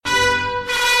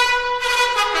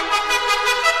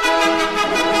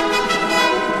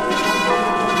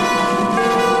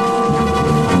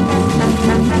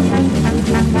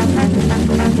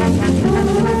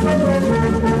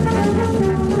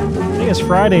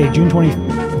Friday, June 20th.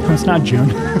 No, it's not June.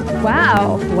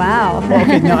 Wow. Well,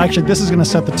 okay, no, actually, this is going to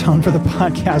set the tone for the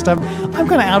podcast. I'm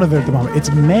kind of out of it at the moment.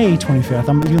 It's May 25th.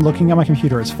 I'm even looking at my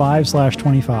computer. It's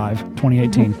 5/25,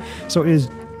 2018. So it is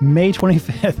May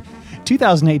 25th,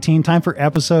 2018. Time for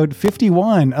episode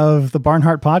 51 of the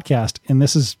Barnhart Podcast. And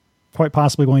this is quite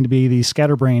possibly going to be the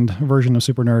scatterbrained version of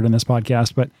Super Nerd in this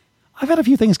podcast. But I've had a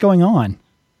few things going on.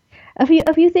 A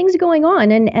few things going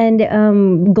on,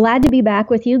 and glad to be back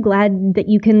with you. Glad that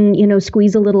you can,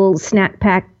 squeeze a little snack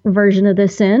pack version of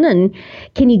this in. And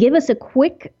can you give us a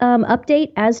quick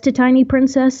update as to Tiny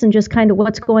Princess and just kind of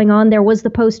what's going on? There was the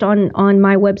post on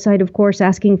my website, of course,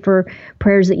 asking for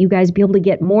prayers that you guys be able to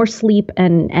get more sleep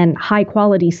and high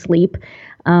quality sleep.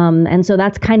 And so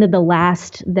that's kind of the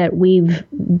last that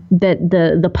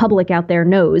the public out there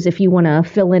knows, if you want to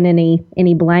fill in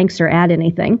any blanks or add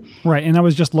anything. Right. And I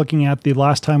was just looking at the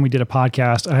last time we did a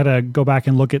podcast. I had to go back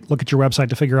and look at your website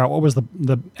to figure out what was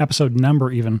the episode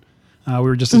number even. We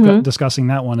were just discussing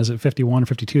that one. Is it 51 or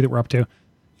 52 that we're up to?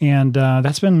 And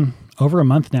that's been over a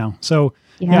month now. So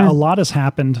yeah, a lot has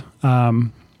happened.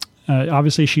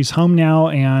 Obviously, she's home now,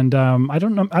 and I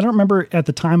don't remember at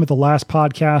the time of the last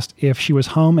podcast if she was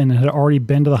home and had already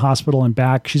been to the hospital and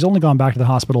back. She's only gone back to the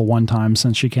hospital one time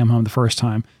since she came home the first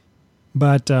time.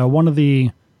 But one of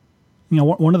the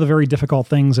very difficult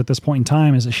things at this point in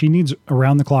time is that she needs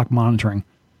around-the-clock monitoring.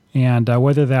 And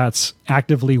whether that's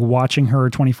actively watching her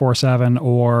 24/7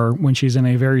 or when she's in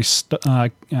a very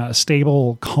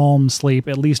stable, calm sleep,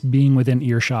 at least being within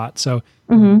earshot. So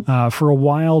for a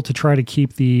while, to try to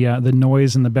keep the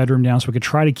noise in the bedroom down, so we could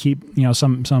try to keep get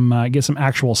some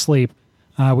actual sleep,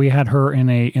 we had her in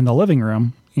the living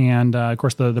room. And of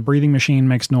course, the breathing machine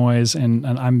makes noise, and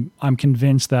I'm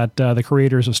convinced that the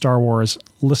creators of Star Wars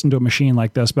listened to a machine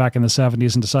like this back in the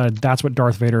 70s and decided that's what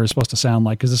Darth Vader is supposed to sound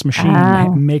like, because this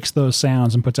machine makes those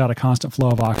sounds and puts out a constant flow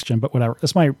of oxygen. But whatever,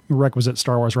 that's my requisite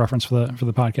Star Wars reference for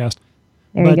the podcast.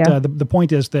 There you go. The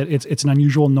point is that it's an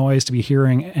unusual noise to be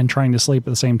hearing and trying to sleep at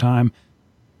the same time.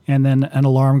 And then an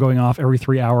alarm going off every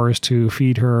 3 hours to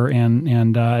feed her.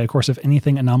 And of course, if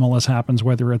anything anomalous happens,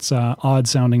 whether it's odd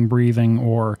sounding breathing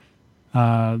or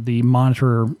the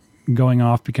monitor going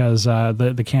off because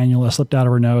the cannula slipped out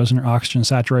of her nose and her oxygen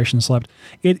saturation slipped,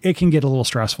 it can get a little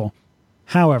stressful.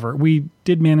 However, we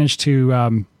did manage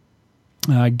to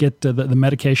get the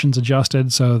medications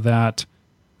adjusted so that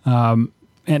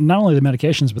and not only the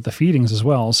medications, but the feedings as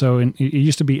well. So it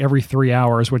used to be every 3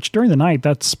 hours, which during the night,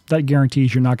 that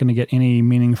guarantees you're not going to get any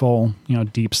meaningful,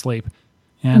 deep sleep.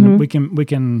 And we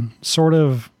can sort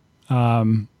of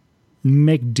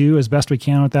make do as best we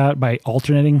can with that by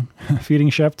alternating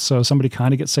feeding shifts. So somebody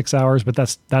kind of gets 6 hours, but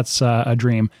that's a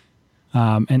dream.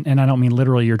 And I don't mean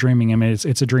literally you're dreaming. I mean,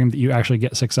 it's a dream that you actually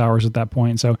get 6 hours at that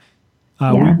point. So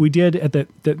we did at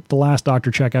the last doctor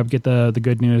checkup get the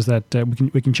good news that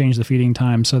we can change the feeding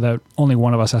time so that only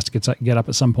one of us has to get up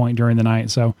at some point during the night.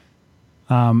 So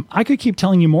I could keep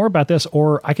telling you more about this,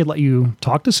 or I could let you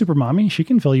talk to Super Mommy. She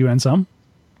can fill you in some.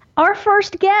 Our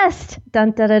first guest.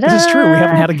 Dun, da, da, da. This is true. We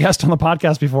haven't had a guest on the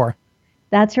podcast before.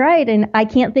 That's right. And I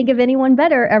can't think of anyone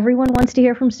better. Everyone wants to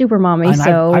hear from Super Mommy. And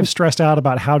so I've stressed out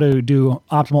about how to do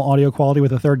optimal audio quality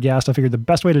with a third guest. I figured the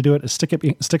best way to do it is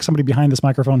stick somebody behind this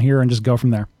microphone here and just go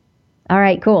from there. All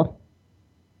right, cool.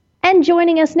 And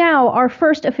joining us now, our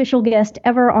first official guest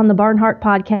ever on the Barnhart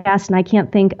Podcast, and I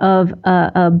can't think of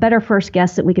a better first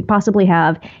guest that we could possibly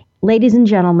have. Ladies and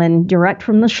gentlemen, direct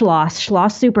from the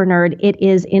Schloss Super Nerd, it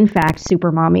is in fact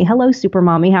Super Mommy. Hello, Super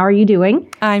Mommy. How are you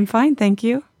doing? I'm fine, thank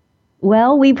you.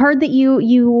 Well, we've heard that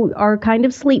you are kind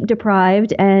of sleep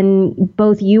deprived, and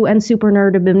both you and Super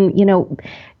Nerd have been,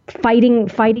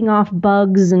 fighting off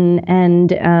bugs, and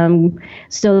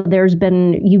so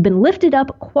you've been lifted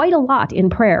up quite a lot in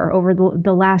prayer over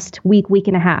the last week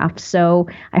and a half. So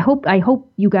I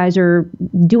hope you guys are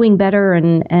doing better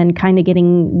and kind of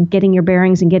getting your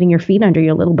bearings and getting your feet under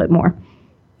you a little bit more.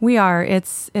 We are.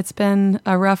 It's been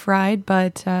a rough ride,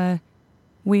 but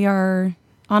we are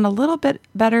on a little bit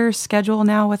better schedule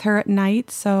now with her at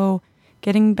night, so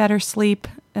getting better sleep,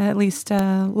 at least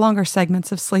longer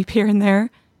segments of sleep here and there.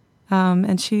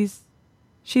 And she's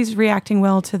reacting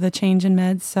well to the change in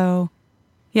meds, so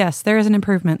yes, there is an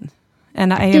improvement.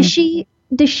 And Does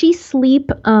she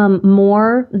sleep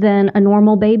more than a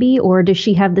normal baby, or does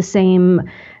she have the same,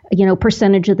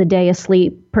 percentage of the day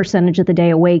asleep, percentage of the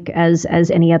day awake as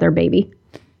any other baby?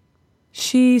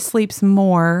 She sleeps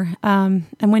more, and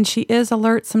when she is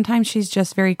alert, sometimes she's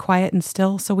just very quiet and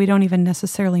still, so we don't even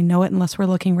necessarily know it unless we're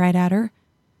looking right at her.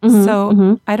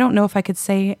 I don't know if I could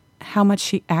say how much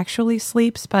she actually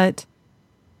sleeps, but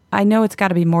I know it's got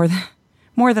to be more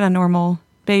than a normal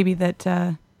baby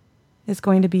that is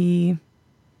going to be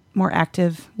more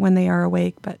active when they are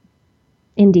awake. But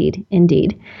indeed.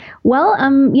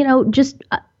 Well, just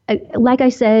like I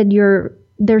said,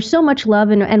 there's so much love.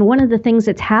 And one of the things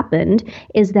that's happened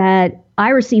is that I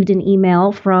received an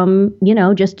email from,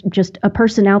 just a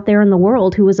person out there in the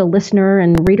world who was a listener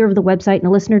and reader of the website and a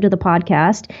listener to the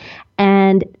podcast.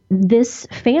 And this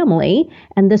family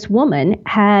and this woman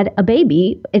had a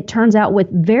baby, it turns out, with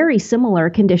very similar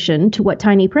condition to what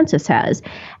Tiny Princess has.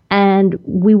 And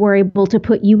we were able to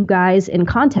put you guys in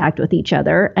contact with each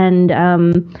other. And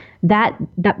that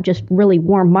just really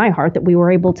warmed my heart that we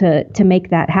were able to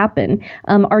make that happen.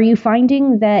 Are you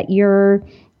finding that you're,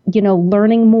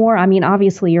 learning more? I mean,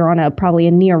 obviously you're on probably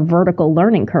a near vertical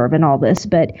learning curve in all this,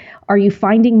 but are you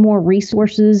finding more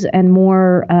resources and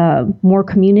more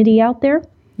community out there?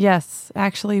 Yes,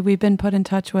 actually, we've been put in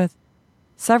touch with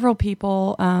several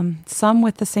people, some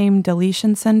with the same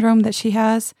deletion syndrome that she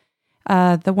has.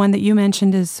 The one that you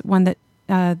mentioned is one that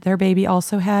their baby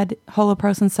also had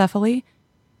holoprosencephaly,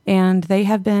 and they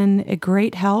have been a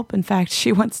great help. In fact,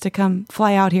 she wants to come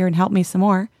fly out here and help me some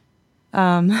more,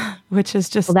 which is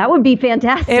just... Well, that would be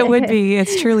fantastic. It would be.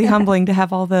 It's truly humbling to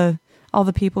have all the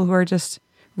people who are just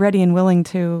ready and willing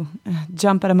to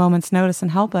jump at a moment's notice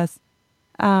and help us.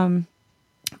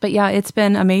 But yeah, it's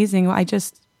been amazing. I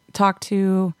just talked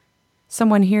to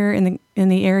someone here in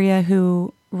the area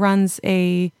who runs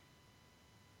a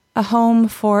home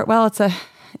for, well,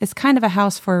 it's kind of a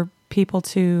house for people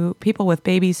with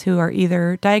babies who are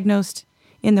either diagnosed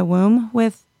in the womb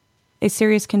with a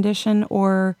serious condition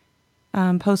or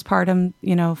postpartum,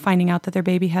 finding out that their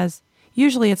baby has,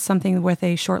 usually it's something with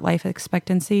a short life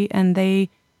expectancy, and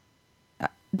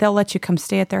they'll let you come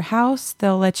stay at their house.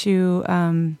 They'll let you,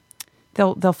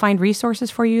 they'll find resources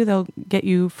for you. They'll get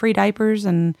you free diapers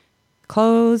and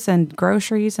clothes and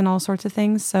groceries and all sorts of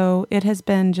things. So it has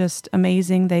been just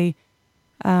amazing. They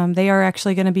are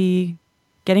actually going to be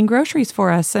getting groceries for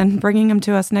us and bringing them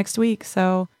to us next week.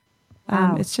 So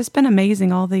wow. It's just been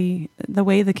amazing, all the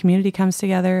way the community comes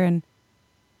together, and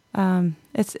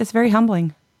it's very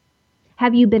humbling.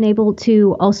 Have you been able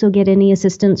to also get any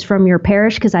assistance from your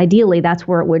parish? Because ideally, that's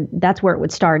where it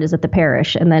would start, is at the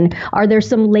parish. And then, are there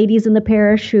some ladies in the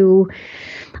parish who,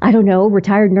 I don't know,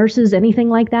 retired nurses, anything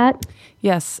like that?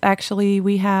 Yes, actually,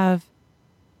 we have.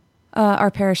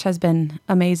 Our parish has been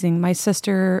amazing. My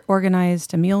sister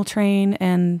organized a meal train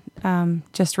and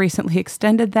just recently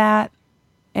extended that,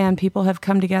 and people have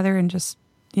come together and just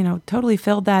totally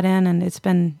filled that in, and it's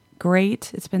been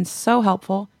great. It's been so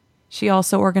helpful. She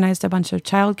also organized a bunch of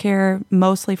childcare,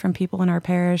 mostly from people in our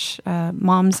parish,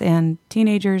 moms and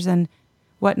teenagers and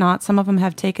whatnot. Some of them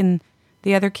have taken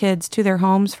the other kids to their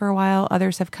homes for a while.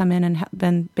 Others have come in and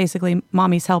been basically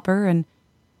mommy's helper, and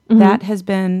that has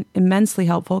been immensely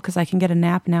helpful because I can get a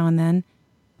nap now and then.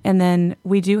 And then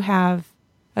we do have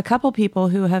a couple people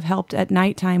who have helped at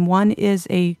nighttime. One is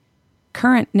a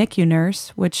current NICU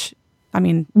nurse, which, I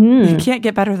mean, you can't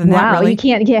get better than that, really. You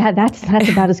can't get, that's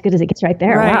about as good as it gets right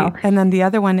there. Right. Wow. And then the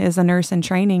other one is a nurse in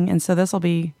training, and so this will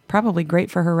be probably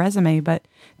great for her resume. But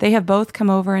they have both come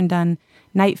over and done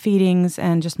night feedings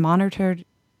and just monitored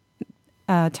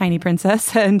Tiny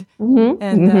Princess and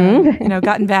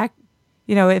gotten back.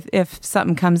 If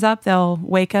something comes up, they'll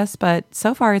wake us. But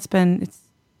so far, it's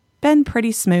been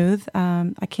pretty smooth.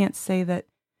 I can't say that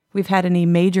we've had any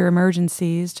major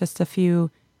emergencies, just a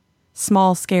few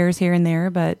small scares here and there,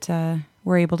 but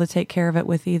we're able to take care of it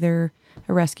with either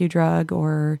a rescue drug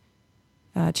or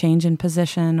change in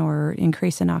position or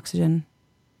increase in oxygen.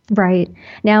 Right.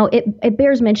 Now, it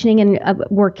bears mentioning, and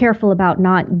we're careful about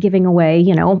not giving away,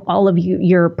 all of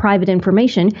your private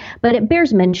information, but it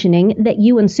bears mentioning that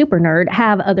you and Super Nerd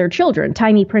have other children.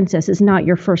 Tiny Princess is not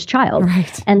your first child.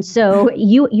 Right. And so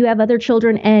you have other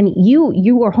children, and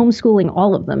you are homeschooling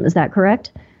all of them. Is that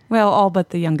correct? Well, all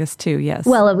but the youngest two, yes.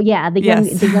 Well, yeah, the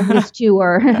youngest two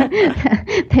are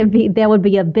that would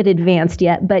be a bit advanced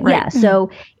yet, but right. Yeah.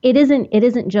 So it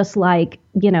isn't just like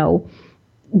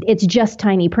it's just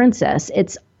Tiny Princess.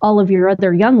 It's all of your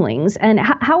other younglings. And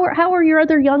how are your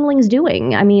other younglings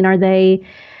doing? I mean,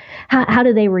 how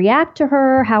do they react to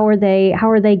her? How are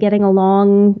they getting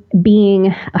along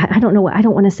being, I don't know, I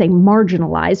don't want to say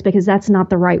marginalized because that's not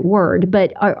the right word,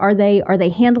 but are they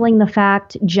handling the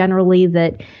fact generally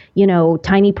that,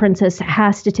 Tiny Princess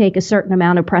has to take a certain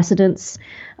amount of precedence,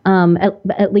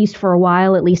 at least for a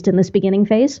while, at least in this beginning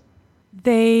phase?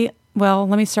 Well,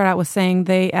 let me start out with saying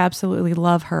they absolutely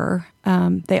love her.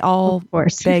 They all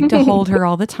beg to hold her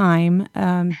all the time.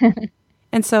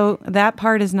 And so that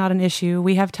part is not an issue.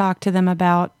 We have talked to them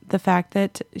about the fact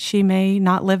that she may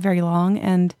not live very long,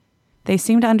 and they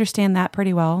seem to understand that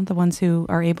pretty well, the ones who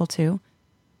are able to.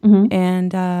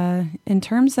 And in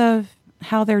terms of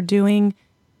how they're doing,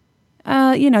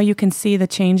 you can see the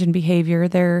change in behavior.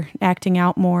 They're acting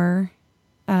out more,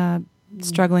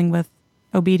 struggling with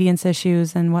obedience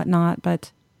issues and whatnot.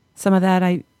 But some of that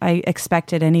I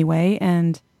expected anyway.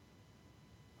 And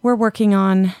we're working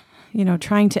on,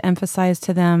 trying to emphasize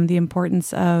to them the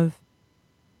importance of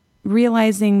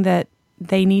realizing that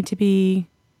they need to be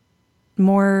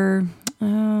more,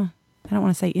 I don't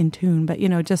want to say in tune, but,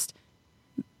 just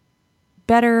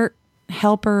better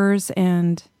helpers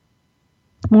and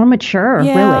more mature,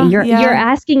 really. You're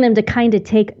asking them to kind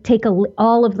of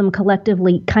all of them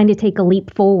collectively kind of take a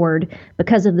leap forward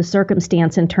because of the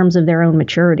circumstance in terms of their own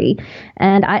maturity.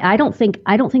 And I don't think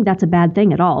that's a bad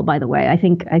thing at all, by the way. I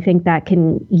think that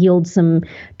can yield some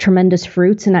tremendous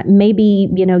fruits. And that maybe,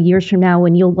 years from now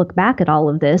when you'll look back at all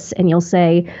of this and you'll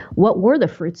say, what were the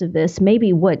fruits of this?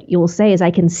 Maybe what you'll say is,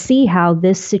 I can see how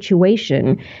this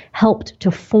situation helped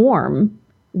to form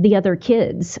the other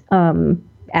kids,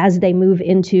 as they move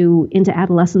into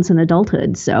adolescence and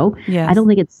adulthood. So yes. I don't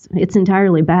think it's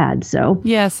entirely bad. So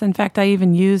yes, in fact, I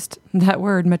even used that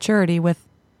word maturity with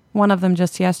one of them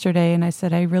just yesterday, and I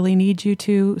said, I really need you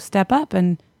to step up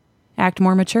and act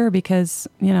more mature because,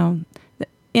 in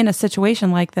a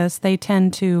situation like this, they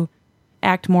tend to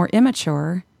act more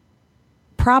immature,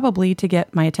 probably to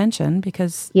get my attention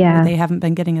because they haven't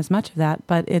been getting as much of that.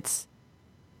 But it's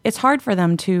hard for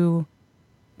them to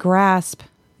grasp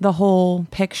the whole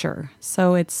picture.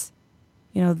 So it's,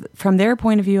 from their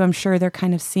point of view, I'm sure they're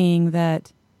kind of seeing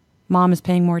that mom is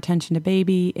paying more attention to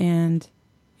baby and,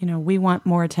 we want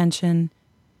more attention.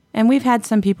 And we've had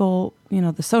some people,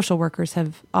 the social workers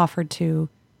have offered to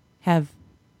have,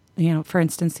 for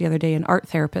instance, the other day, an art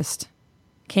therapist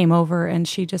came over and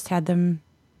she just had them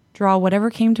draw whatever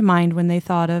came to mind when they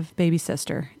thought of baby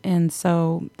sister. And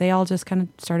so they all just kind of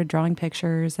started drawing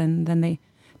pictures, and then they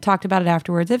talked about it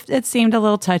afterwards. It seemed a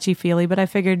little touchy-feely, but I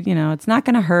figured, it's not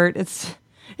going to hurt.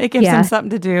 It gives them something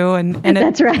to do, and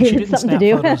that's right. It's something to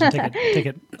do. And take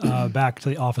it back to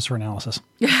the office for analysis.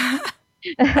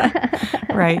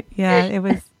 Right. Yeah.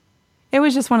 It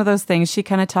was just one of those things. She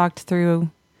kind of talked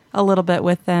through a little bit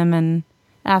with them and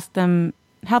asked them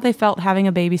how they felt having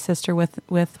a baby sister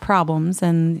with problems,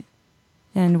 and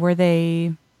were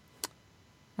they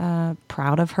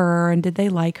proud of her, and did they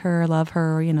like her, love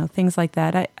her, things like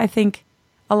that. I think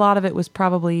a lot of it was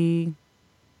probably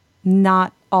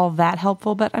not all that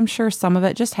helpful, but I'm sure some of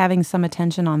it, just having some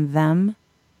attention on them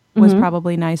was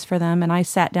probably nice for them. And I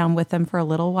sat down with them for a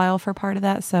little while for part of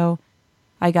that. So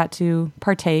I got to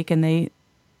partake, and they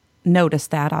noticed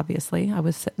that, obviously. I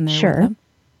was sitting there with them.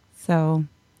 So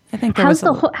I think how's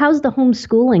the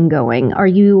homeschooling going?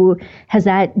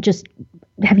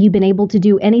 Have you been able to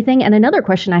do anything? And another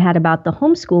question I had about the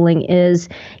homeschooling is,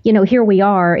 here we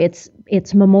are, it's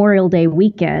Memorial Day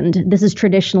weekend. This is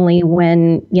traditionally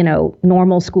when,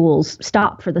 normal schools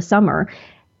stop for the summer.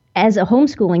 As a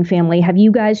homeschooling family, have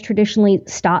you guys traditionally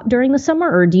stopped during the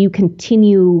summer, or do you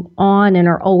continue on and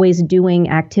are always doing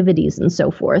activities and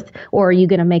so forth? Or are you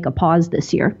going to make a pause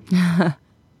this year?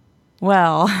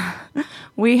 Well,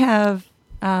 we have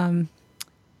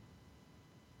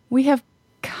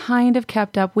kind of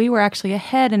kept up. We were actually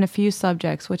ahead in a few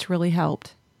subjects, which really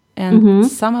helped. And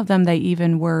some of them, they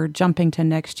even were jumping to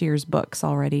next year's books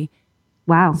already.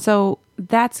 Wow. So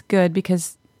that's good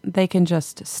because they can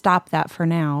just stop that for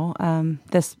now.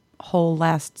 This whole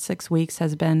last 6 weeks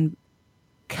has been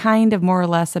kind of more or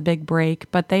less a big break,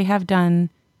 but they have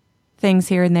done things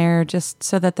here and there just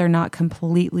so that they're not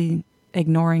completely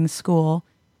ignoring school.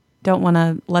 Don't want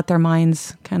to let their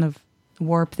minds kind of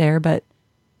warp there, but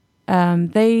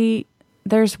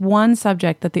there's one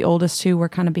subject that the oldest two were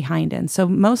kind of behind in. So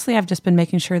mostly I've just been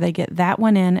making sure they get that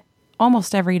one in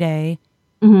almost every day.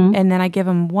 And then I give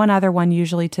them one other one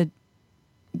usually to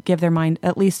give their mind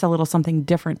at least a little something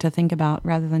different to think about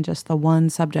rather than just the one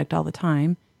subject all the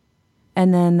time.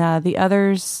 And then the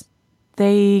others,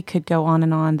 they could go on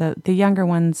and on. The younger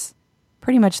ones,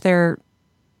 pretty much their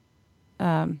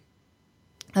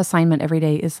assignment every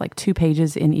day is like 2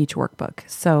 pages in each workbook.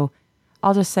 So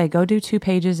I'll just say, go do 2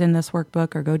 pages in this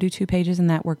workbook or go do 2 pages in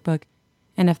that workbook.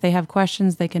 And if they have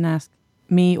questions, they can ask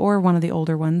me or one of the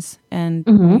older ones.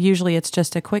 And usually it's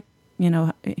just a quick,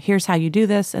 here's how you do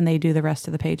this. And they do the rest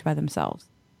of the page by themselves.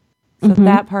 So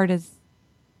that part is,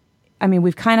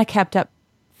 we've kind of kept up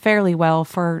fairly well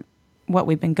for what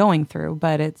we've been going through,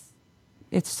 but it's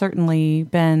certainly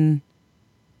been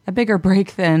a bigger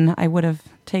break than I would have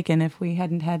taken if we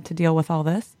hadn't had to deal with all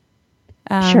this.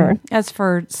 Sure. As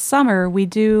for summer, we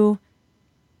do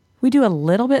a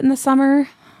little bit in the summer.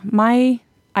 My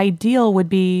ideal would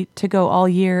be to go all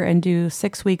year and do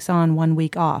 6 weeks on, 1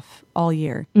 week off all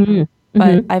year. Mm-hmm.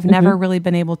 But I've never really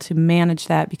been able to manage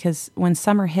that, because when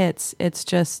summer hits, it's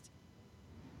just,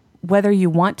 whether you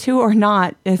want to or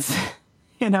not, it's,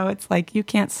 it's like you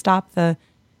can't stop the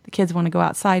kids want to go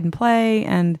outside and play,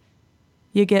 and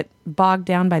you get bogged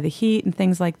down by the heat and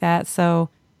things like that. So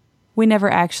we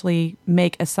never actually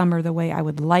make a summer the way I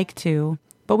would like to,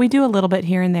 but we do a little bit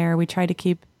here and there. We try to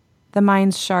keep the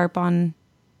minds sharp on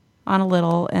a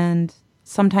little, and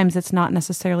sometimes it's not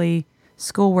necessarily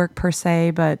schoolwork per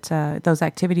se, but those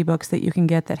activity books that you can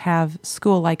get that have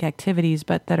school-like activities,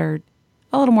 but that are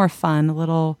a little more fun, a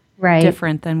little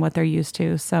different than what they're used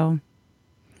to. So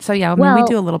yeah, we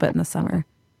do a little bit in the summer.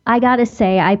 I gotta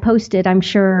say, I posted, I'm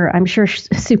sure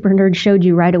Super Nerd showed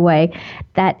you right away,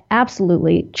 that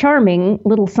absolutely charming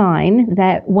little sign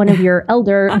that one of your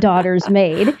elder daughters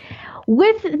made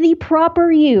with the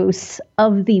proper use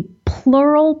of the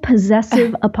plural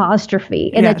possessive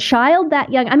apostrophe. And a child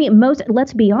that young,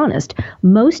 let's be honest,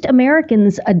 most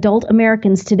Americans, adult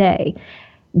Americans today,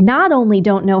 not only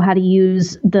don't know how to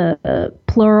use the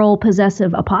plural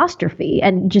possessive apostrophe,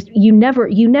 and just you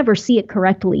never see it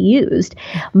correctly used.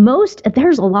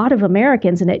 There's a lot of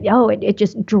Americans, and it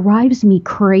just drives me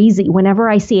crazy whenever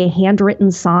I see a handwritten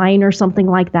sign or something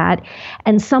like that,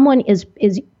 and someone is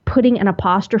putting an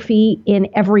apostrophe in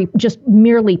every just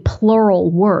merely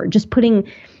plural word, just putting,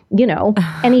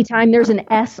 anytime there's an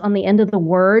S on the end of the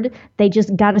word, they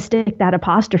just got to stick that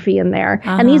apostrophe in there.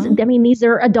 And these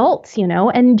are adults,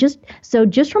 and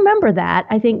just remember that.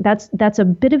 I think that's a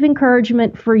bit of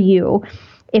encouragement for you.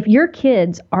 If your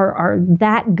kids are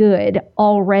that good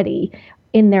already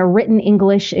in their written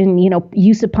English and,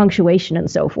 use of punctuation and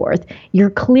so forth, you're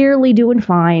clearly doing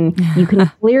fine. You can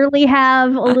clearly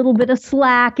have a little bit of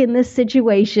slack in this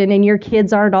situation, and your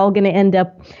kids aren't all going to end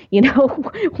up,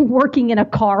 working in a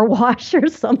car wash or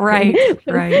something. Right.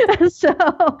 So,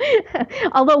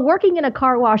 although working in a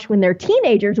car wash when they're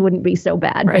teenagers wouldn't be so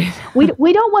bad. Right. But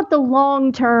we don't want the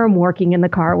long-term working in the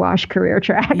car wash career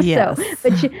track. Yes.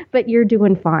 So, but you're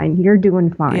doing fine. You're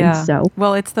doing fine. Yeah. So,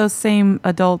 well, it's those same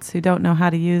adults who don't know how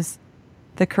to use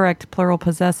the correct plural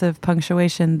possessive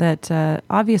punctuation that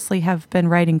obviously have been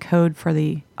writing code for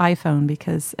the iPhone,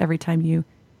 because every time you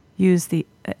use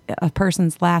a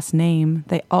person's last name,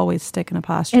 they always stick an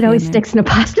apostrophe. It always sticks an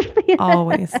apostrophe.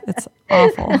 Always. It's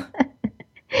awful.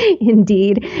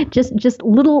 Indeed. Just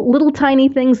little tiny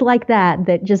things like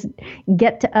that just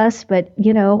get to us, but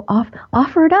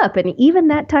offer it up, and even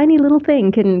that tiny little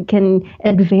thing can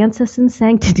advance us in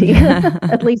sanctity.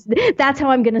 At least that's how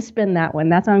I'm going to spin that one.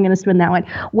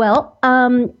 Well,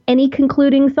 any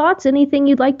concluding thoughts? Anything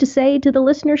you'd like to say to the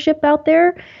listenership out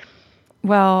there?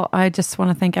 Well, I just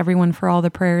want to thank everyone for all the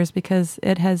prayers, because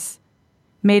it has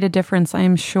made a difference, I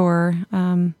am sure.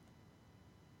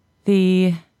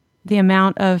 The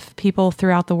amount of people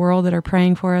throughout the world that are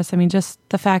praying for us. Just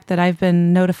the fact that I've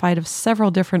been notified of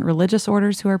several different religious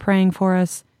orders who are praying for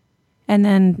us, and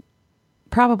then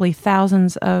probably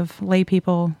thousands of lay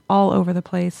people all over the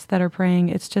place that are praying.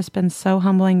 It's just been so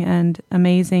humbling and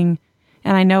amazing,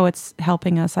 and I know it's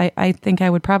helping us. I think I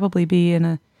would probably be in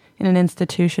an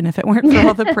institution if it weren't for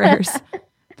all the prayers.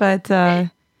 But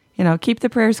keep the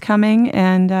prayers coming,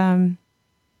 and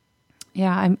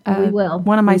yeah, we will.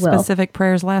 One of my specific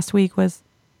prayers last week was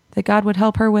that God would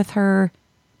help her with her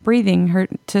breathing, her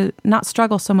to not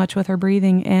struggle so much with her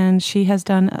breathing, and she has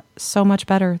done so much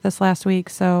better this last week.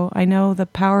 So I know the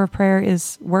power of prayer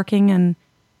is working,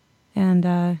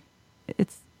 and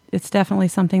it's definitely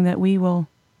something that we will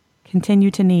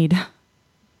continue to need.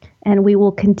 And we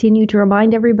will continue to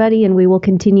remind everybody, and we will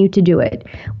continue to do it.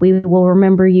 We will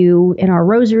remember you in our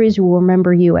rosaries. We will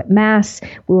remember you at Mass.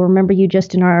 We will remember you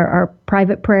just in our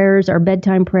private prayers, our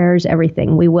bedtime prayers,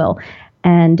 everything. We will.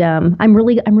 And I'm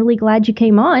really glad you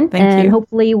came on. Thank you.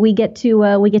 Hopefully we get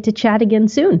to chat again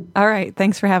soon. All right.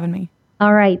 Thanks for having me.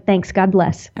 All right. Thanks. God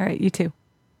bless. All right. You too.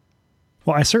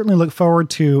 Well, I certainly look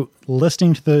forward to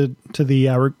listening to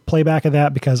the playback of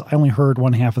that, because I only heard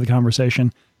one half of the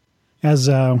conversation. As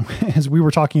we were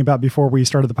talking about before we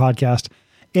started the podcast,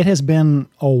 it has been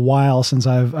a while since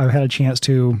I've had a chance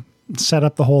to set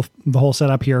up the whole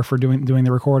setup here for doing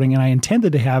the recording, and I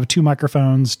intended to have 2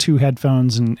 microphones, 2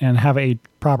 headphones, and have a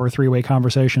proper 3-way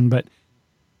conversation, but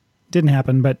didn't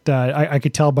happen. But I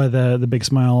could tell by the big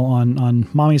smile on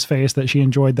Mommy's face that she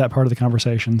enjoyed that part of the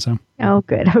conversation. So oh,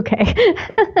 good, okay.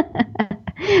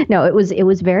 No, it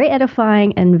was very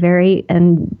edifying and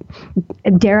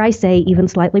dare I say, even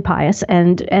slightly pious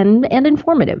and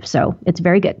informative. So it's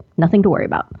very good. Nothing to worry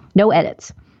about. No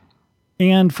edits.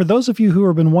 And for those of you who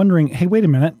have been wondering, hey, wait a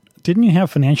minute, Didn't you have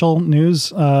financial news,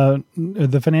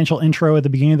 the financial intro at the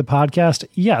beginning of the podcast?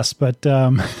 Yes, but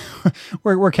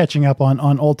we're catching up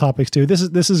on old topics too.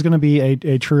 This is going to be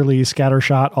a truly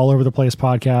scattershot, all over the place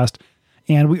podcast,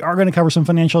 and we are going to cover some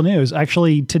financial news.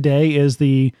 Actually, today is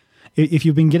if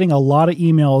you've been getting a lot of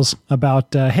emails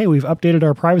about, hey, we've updated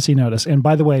our privacy notice, and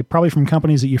by the way, probably from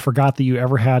companies that you forgot that you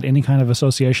ever had any kind of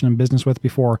association and business with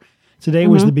before. Today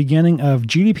was the beginning of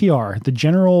GDPR, the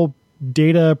General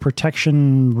Data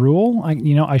Protection Rule.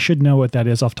 I should know what that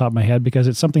is off the top of my head because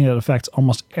it's something that affects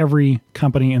almost every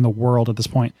company in the world at this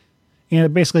point. And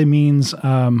it basically means,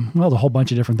 a whole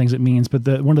bunch of different things it means, but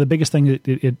one of the biggest things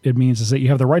it means is that you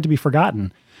have the right to be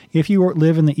forgotten. If you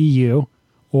live in the EU,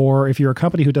 or if you're a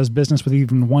company who does business with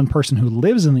even one person who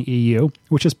lives in the EU,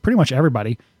 which is pretty much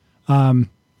everybody, and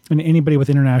anybody with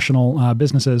international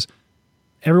businesses,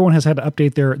 everyone has had to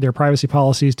update their privacy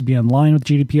policies to be in line with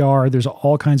GDPR. There's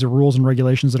all kinds of rules and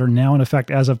regulations that are now in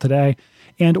effect as of today.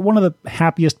 And one of the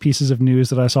happiest pieces of news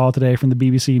that I saw today from the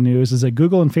BBC News is that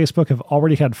Google and Facebook have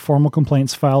already had formal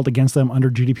complaints filed against them under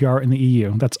GDPR in the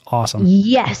EU. That's awesome.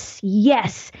 Yes.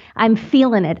 I'm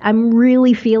feeling it. I'm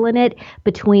really feeling it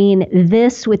between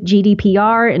this with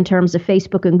GDPR in terms of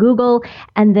Facebook and Google,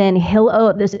 and then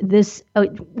this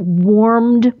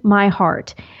warmed my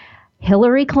heart.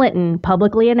 Hillary Clinton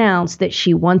publicly announced that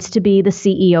she wants to be the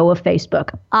CEO of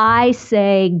Facebook. I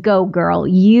say, go girl,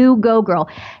 you go girl.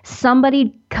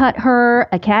 Somebody cut her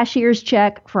a cashier's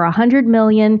check for $100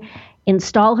 million,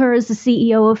 install her as the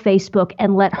CEO of Facebook,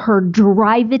 and let her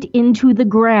drive it into the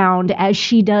ground as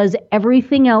she does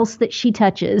everything else that she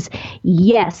touches.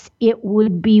 Yes, it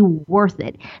would be worth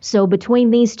it. So between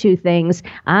these two things,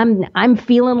 I'm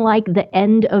feeling like the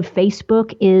end of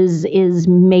Facebook is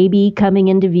maybe coming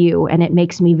into view, and it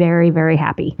makes me very, very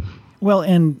happy. Well,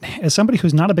 and as somebody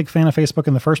who's not a big fan of Facebook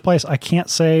in the first place, I can't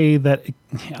say that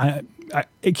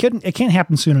it can't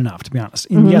happen soon enough, to be honest.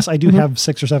 And yes, I do have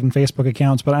 6 or 7 Facebook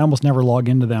accounts, but I almost never log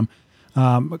into them.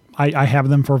 I have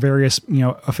them for various,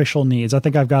 official needs. I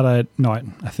think I've got I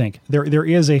think there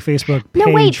is a Facebook page.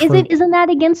 No, wait, isn't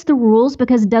that against the rules?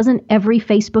 Because doesn't every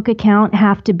Facebook account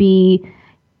have to be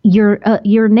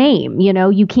your name?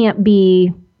 You can't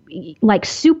be like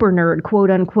super nerd, quote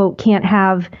unquote, can't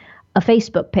have a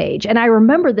Facebook page. And I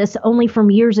remember this only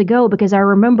from years ago because I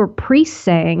remember priests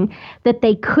saying that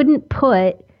they couldn't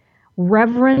put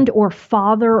reverend or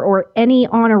father or any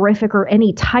honorific or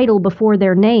any title before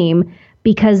their name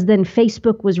because then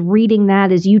Facebook was reading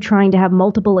that as you trying to have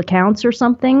multiple accounts or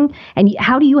something. And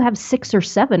how do you have 6 or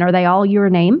 7? Are they all your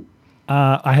name?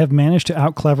 I have managed to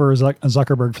out-clever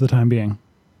Zuckerberg for the time being.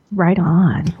 Right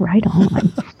on.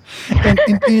 and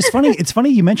it's funny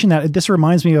you mentioned that. This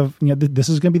reminds me of, this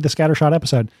is going to be the scattershot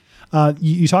episode.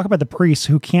 You talk about the priests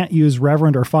who can't use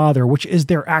reverend or father, which is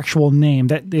their actual name.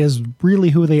 That is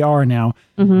really who they are now.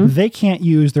 They can't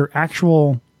use their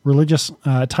actual religious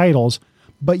titles,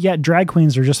 but yet drag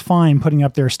queens are just fine putting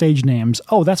up their stage names.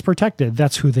 Oh, that's protected.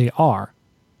 That's who they are.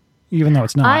 Even though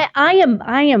it's not. I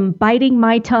am biting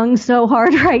my tongue so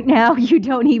hard right now, you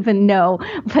don't even know.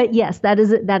 But yes, that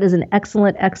is an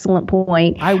excellent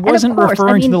point. I wasn't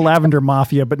referring to the Lavender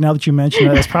Mafia, but now that you mention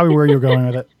it, that's probably where you're going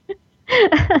with it.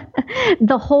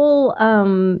 The whole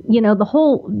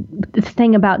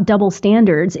thing about double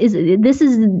standards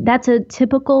that's a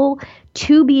typical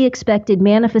to be expected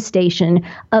manifestation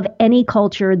of any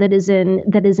culture that is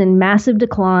in massive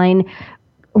decline.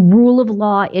 Rule of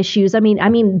law issues. I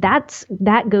mean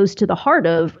that goes to the heart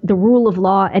of the rule of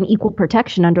law and equal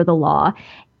protection under the law,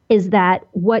 is that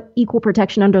what equal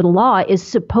protection under the law is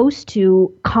supposed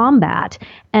to combat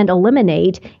and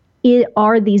eliminate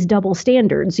are these double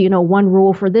standards. One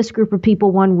rule for this group of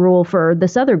people, one rule for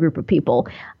this other group of people.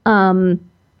 And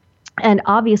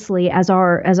obviously as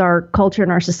our culture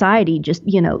and our society just,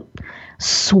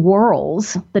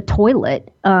 swirls the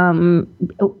toilet,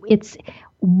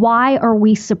 why are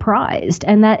we surprised?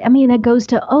 And that goes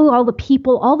to, all the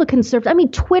people, all the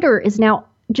conservatives. Twitter is now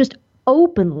just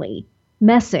openly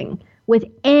messing with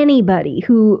anybody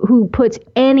who puts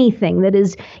anything that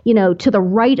is, to the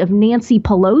right of Nancy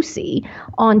Pelosi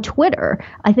on Twitter.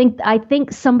 I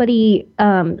think somebody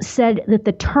said that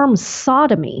the term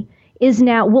sodomy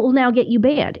will now get you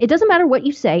banned. It doesn't matter what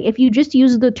you say. If you just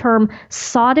use the term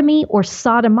sodomy or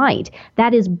sodomite,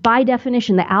 that is by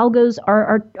definition, the algos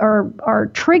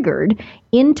are triggered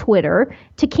in Twitter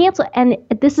to cancel. And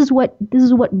this is what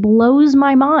blows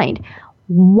my mind.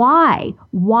 Why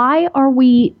are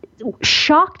we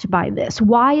shocked by this?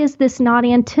 Why is this not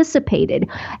anticipated?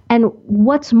 And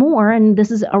what's more, and this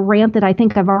is a rant that I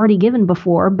think I've already given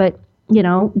before, but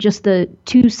just the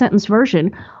 2-sentence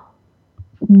version.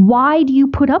 why do you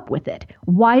put up with it?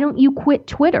 Why don't you quit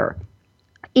Twitter?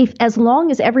 If as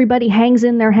long as everybody hangs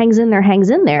in there,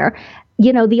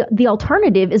 the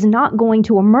alternative is not going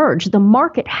to emerge. The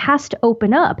market has to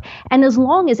open up. And as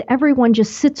long as everyone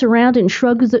just sits around and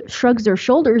shrugs their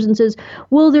shoulders and says,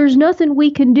 well, there's nothing we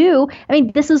can do. I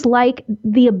mean, this is like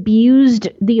the abused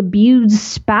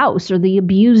spouse or the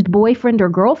abused boyfriend or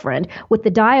girlfriend with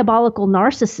the diabolical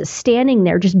narcissist standing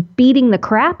there just beating the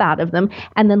crap out of them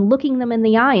and then looking them in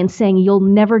the eye and saying, you'll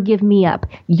never give me up.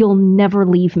 You'll never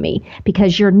leave me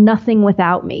because you're nothing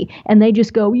without me. And they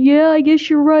just go, yeah, I guess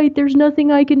you're right. There's nothing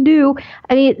I can do.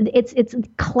 I mean, it's a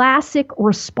classic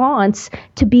response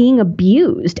to being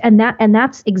abused, and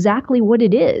that's exactly what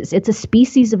it is. It's a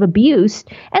species of abuse,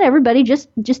 and everybody just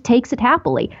takes it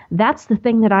happily. That's the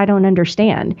thing that I don't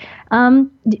understand.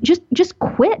 Just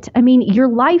quit. I mean, your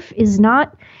life is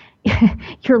not.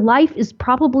 Your life is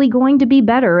probably going to be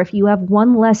better if you have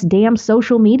one less damn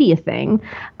social media thing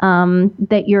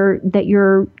that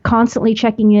you're constantly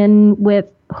checking in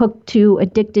with, hooked to,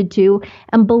 addicted to.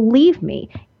 And believe me,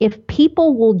 if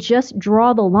people will just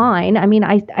draw the line, I mean,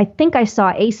 I think I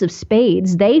saw Ace of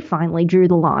Spades. They finally drew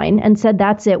the line and said,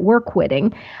 that's it, we're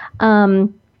quitting.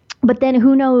 But then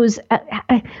who knows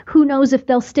if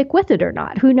they'll stick with it or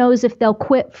not? Who knows if they'll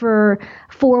quit for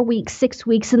 4 weeks, 6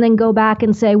 weeks, and then go back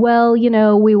and say, well,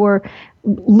 we were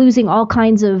losing all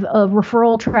kinds of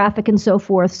referral traffic and so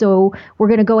forth. So we're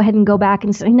going to go ahead and go back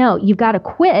and say, no, you've got to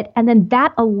quit. And then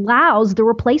that allows the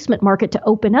replacement market to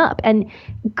open up. And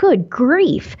good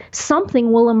grief,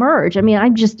 something will emerge. I mean, I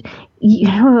just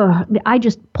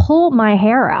pull my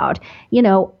hair out,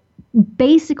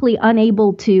 basically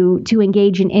unable to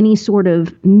engage in any sort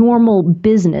of normal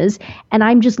business. And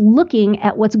I'm just looking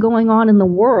at what's going on in the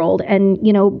world and,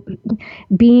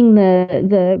 being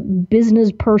the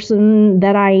business person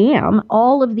that I am,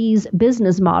 all of these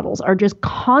business models are just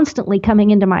constantly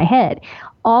coming into my head.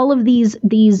 All of these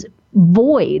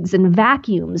voids and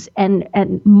vacuums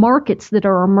and markets that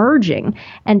are emerging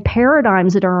and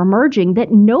paradigms that are emerging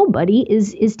that nobody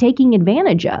is taking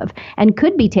advantage of and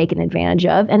could be taken advantage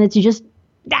of. And it's just,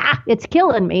 it's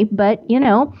killing me. But,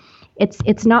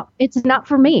 it's not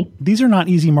for me. These are not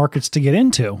easy markets to get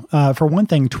into. For one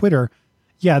thing, Twitter,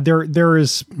 there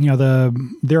is,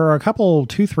 there are a couple,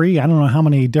 2, 3, I don't know how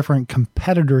many different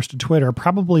competitors to Twitter.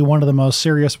 Probably one of the most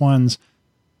serious ones.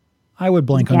 I would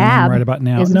blank on the name right about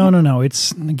now. No.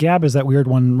 It's Gab is that weird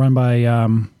one run by,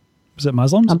 is it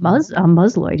Muslims? A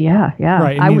Musloid, yeah.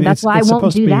 Right. That's why I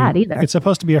won't do that either. It's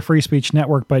supposed to be a free speech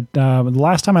network, but the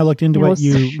last time I looked into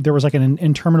it, there was like an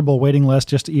interminable waiting list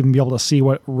just to even be able to see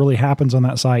what really happens on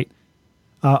that site.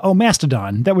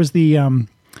 Mastodon. That was the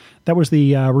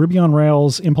Ruby on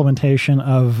Rails implementation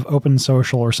of Open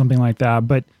Social or something like that.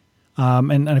 But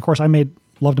and of course I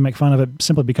love to make fun of it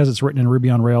simply because it's written in Ruby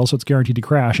on Rails, so it's guaranteed to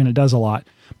crash, and it does a lot.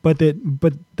 But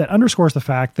that underscores the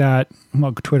fact that,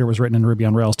 well, Twitter was written in Ruby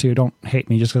on Rails too. Don't hate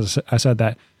me just because I said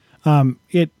that.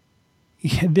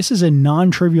 This is a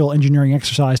non-trivial engineering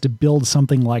exercise to build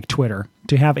something like Twitter,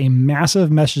 to have a massive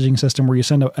messaging system where you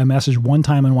send a message one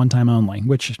time and one time only,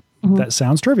 which that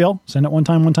sounds trivial. Send it one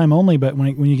time only. But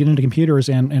when you get into computers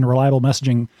and reliable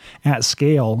messaging at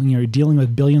scale, you're dealing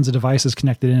with billions of devices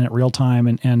connected in at real time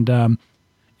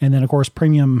and then, of course,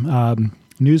 premium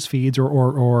news feeds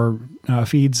or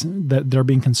feeds that are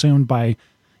being consumed by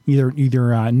either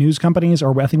news companies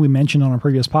or I think we mentioned on a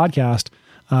previous podcast,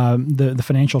 the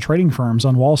financial trading firms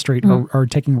on Wall Street are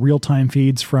taking real-time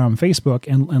feeds from Facebook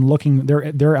and looking, their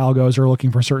algos are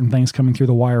looking for certain things coming through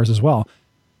the wires as well.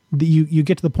 You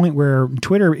get to the point where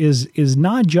Twitter is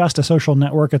not just a social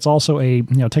network, it's also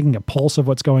taking a pulse of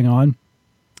what's going on.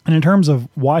 And in terms of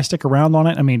why stick around on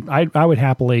it, I mean, I would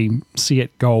happily see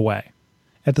it go away.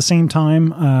 At the same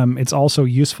time, it's also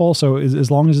useful. So as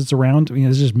long as it's around,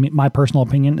 this is just my personal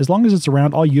opinion. As long as it's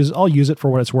around, I'll use it for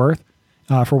what it's worth,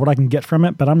 for what I can get from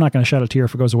it. But I'm not going to shed a tear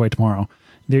if it goes away tomorrow.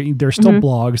 There's still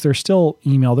blogs, there's still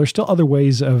email, there's still other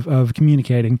ways of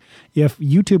communicating. If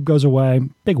YouTube goes away,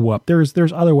 big whoop.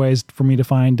 There's other ways for me to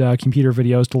find computer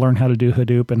videos to learn how to do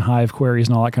Hadoop and Hive queries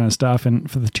and all that kind of stuff. And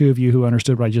for the two of you who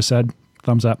understood what I just said,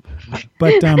 thumbs up.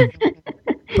 But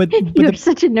you're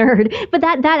such a nerd. But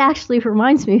that actually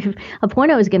reminds me of a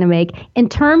point I was going to make in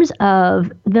terms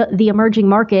of the emerging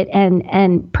market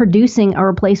and producing a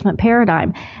replacement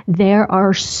paradigm. There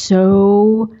are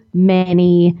so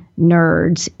many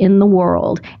nerds in the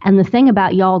world, and the thing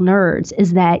about y'all nerds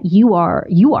is that you are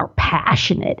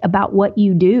passionate about what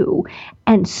you do,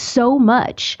 and so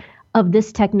much of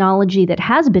this technology that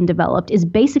has been developed is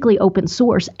basically open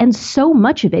source. And so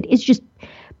much of it is just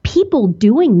people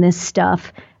doing this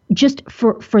stuff just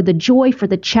for the joy, for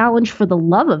the challenge, for the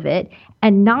love of it,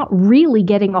 and not really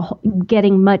getting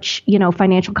much,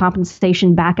 financial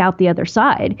compensation back out the other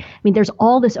side. I mean, there's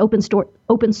all this open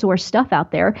source stuff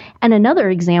out there. And another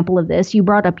example of this, you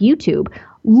brought up YouTube.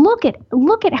 Look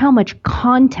at how much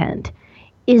content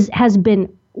has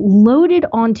been loaded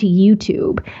onto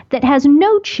YouTube that has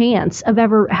no chance of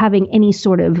ever having any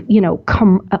sort of,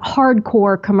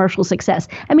 hardcore commercial success.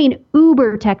 I mean,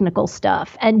 uber technical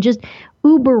stuff and just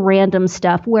uber random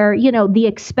stuff where, the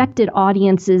expected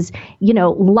audience is,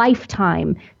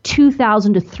 lifetime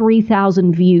 2,000 to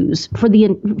 3,000 views for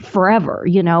forever,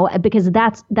 because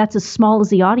that's as small as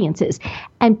the audience is.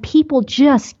 And people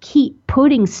just keep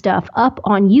putting stuff up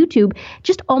on YouTube,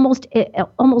 just almost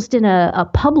in a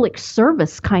public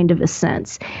service kind of a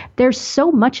sense. There's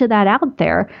so much of that out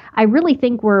there. I really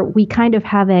think we kind of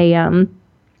have a,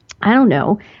 I don't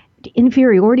know,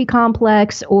 inferiority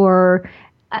complex, or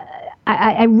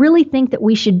I really think that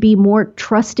we should be more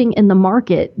trusting in the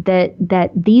market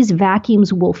that these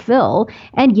vacuums will fill.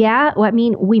 And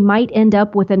we might end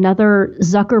up with another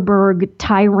Zuckerberg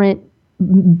tyrant,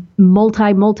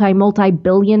 multi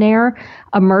billionaire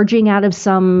emerging out of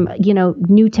some,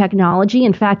 new technology.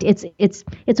 In fact, it's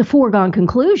a foregone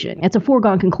conclusion. It's a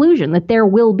foregone conclusion that there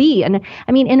will be. And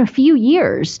I mean, in a few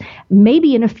years,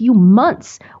 maybe in a few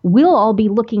months, we'll all be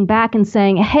looking back and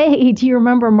saying, hey, do you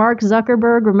remember Mark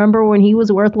Zuckerberg? Remember when he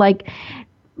was worth like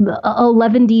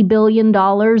 $11 billion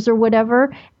or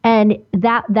whatever? And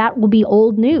that will be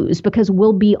old news, because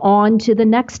we'll be on to the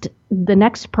next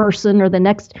person, or the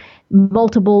next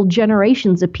multiple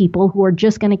generations of people who are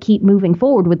just going to keep moving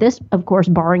forward with this, of course,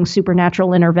 barring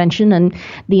supernatural intervention and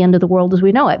the end of the world as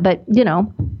we know it. But,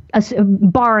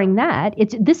 barring that,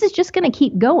 this is just going to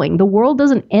keep going. The world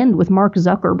doesn't end with Mark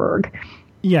Zuckerberg.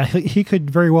 Yeah, he could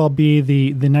very well be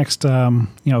the next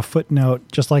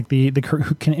footnote, just like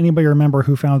can anybody remember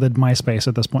who founded MySpace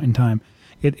at this point in time?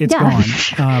 It's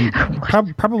gone.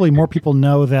 Probably more people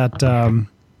know that.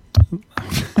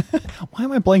 Why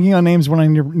am I blanking on names when I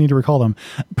need to recall them?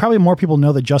 Probably more people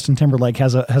know that Justin Timberlake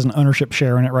has an ownership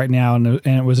share in it right now, and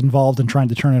it was involved in trying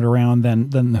to turn it around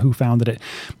than who founded it.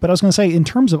 But I was going to say, in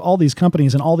terms of all these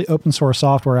companies and all the open source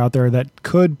software out there that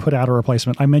could put out a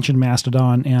replacement, I mentioned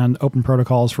Mastodon and open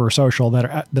protocols for social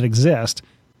that exist.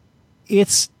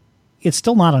 It's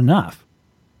still not enough.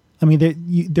 I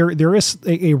mean, there is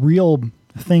a real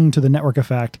thing to the network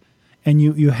effect, and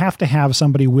you have to have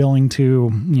somebody willing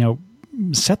to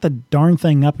set the darn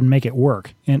thing up and make it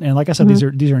work. And like I said, these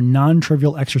are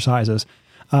non-trivial exercises.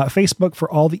 Facebook, for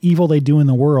all the evil they do in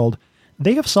the world,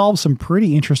 they have solved some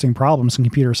pretty interesting problems in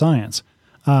computer science.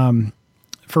 Again,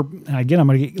 I'm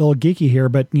going to get a little geeky here,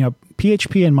 but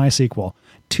PHP and MySQL.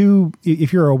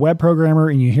 If you're a web programmer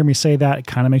and you hear me say that, it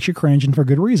kind of makes you cringe, and for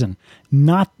good reason.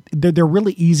 They're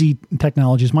really easy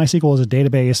technologies. MySQL is a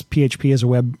database. PHP is a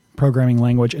web programming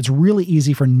language. It's really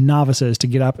easy for novices to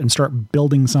get up and start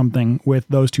building something with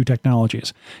those two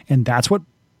technologies. And that's what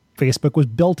Facebook was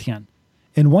built in.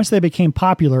 And once they became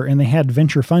popular and they had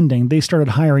venture funding, they started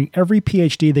hiring every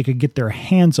PhD they could get their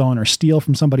hands on or steal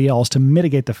from somebody else to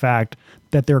mitigate the fact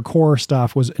that their core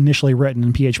stuff was initially written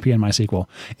in PHP and MySQL.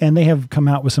 And they have come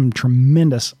out with some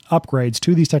tremendous upgrades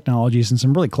to these technologies and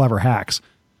some really clever hacks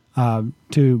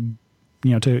to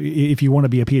if you want to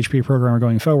be a PHP programmer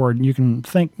going forward, you can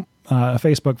thank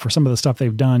Facebook for some of the stuff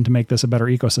they've done to make this a better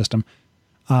ecosystem.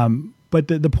 But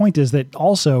the point is that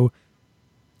also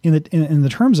in the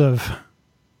terms of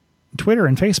Twitter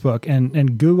and Facebook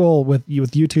and Google with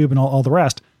YouTube and all the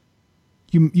rest,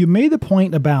 you made the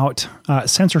point about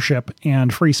censorship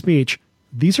and free speech.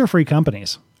 These are free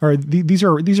companies, or these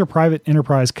are private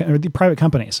enterprise or private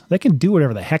companies. They can do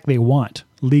whatever the heck they want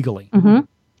legally. Mm-hmm.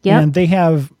 Yeah, and they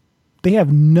have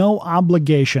no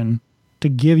obligation to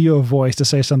give you a voice to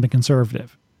say something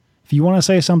conservative. If you want to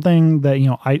say something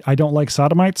that I don't like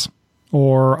sodomites,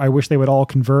 or I wish they would all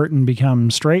convert and become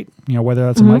straight, whether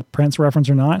that's a Mike Pence reference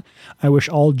or not. I wish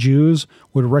all Jews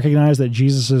would recognize that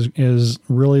Jesus is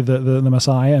really the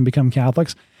Messiah and become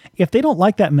Catholics. If they don't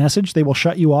like that message, they will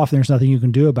shut you off and there's nothing you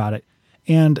can do about it.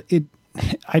 And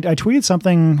I tweeted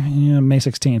something May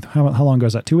 16th. How long ago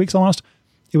is that? 2 weeks almost?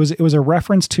 It was a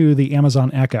reference to the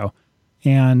Amazon Echo.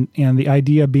 And the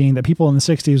idea being that people in the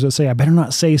 60s would say, I better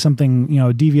not say something,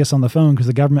 devious on the phone because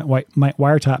the government might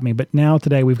wiretap me. But now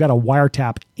today we've got a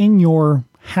wiretap in your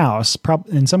house,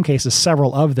 in some cases,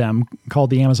 several of them called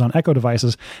the Amazon Echo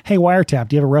devices. Hey, wiretap,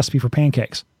 do you have a recipe for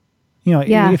pancakes?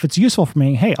 If it's useful for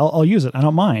me, hey, I'll use it. I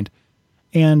don't mind.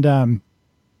 And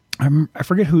I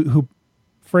forget who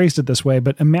phrased it this way,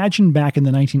 but imagine back in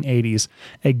the 1980s,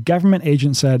 a government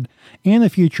agent said, in the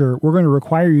future, we're going to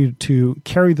require you to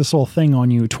carry this whole thing on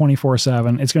you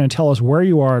 24/7. It's going to tell us where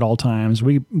you are at all times.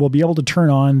 We will be able to turn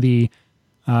on the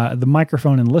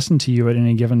microphone and listen to you at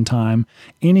any given time.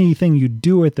 Anything you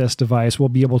do with this device, we'll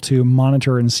be able to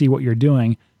monitor and see what you're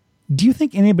doing. Do you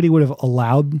think anybody would have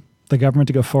allowed the government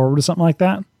to go forward with something like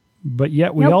that? But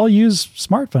yet we all use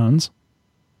smartphones.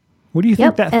 What do you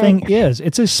think that thing is?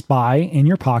 It's a spy in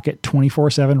your pocket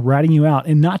 24/7 ratting you out,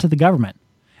 and not to the government.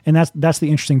 And that's the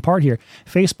interesting part here.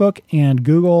 Facebook and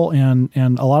Google and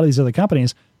a lot of these other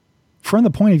companies, from the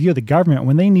point of view of the government,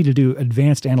 when they need to do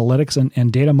advanced analytics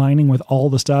and data mining with all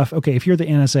the stuff, okay, if you're the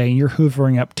NSA and you're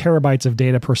hoovering up terabytes of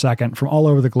data per second from all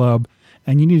over the globe,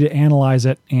 and you need to analyze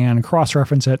it and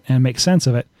cross-reference it and make sense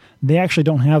of it, they actually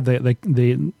don't have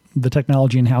the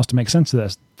technology in-house to make sense of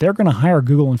this. They're going to hire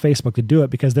Google and Facebook to do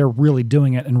it because they're really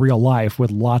doing it in real life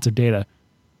with lots of data.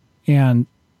 And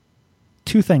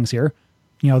two things here.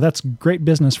 That's great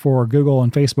business for Google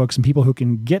and Facebook and people who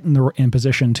can get in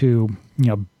position to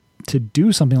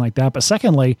do something like that. But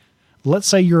secondly, let's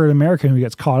say you're an American who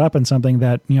gets caught up in something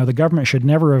that, the government should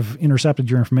never have intercepted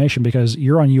your information because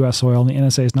you're on U.S. soil and the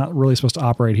NSA is not really supposed to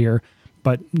operate here.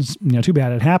 But, too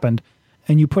bad it happened.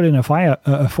 And you put in a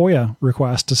FOIA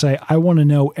request to say, I want to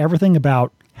know everything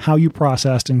about how you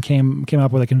processed and came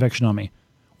up with a conviction on me.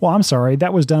 Well, I'm sorry,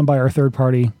 that was done by our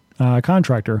third-party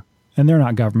contractor, and they're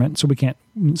not government, so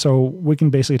we can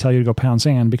basically tell you to go pound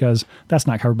sand because that's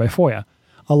not covered by FOIA.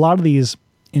 A lot of these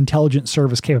intelligence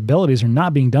service capabilities are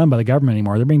not being done by the government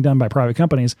anymore. They're being done by private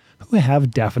companies who have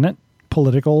definite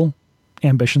political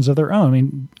ambitions of their own. I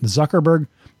mean, Zuckerberg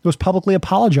was publicly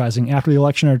apologizing after the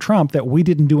election of Trump that we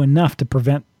didn't do enough to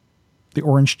prevent the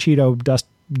orange Cheeto dust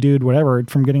dude, whatever,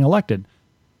 from getting elected.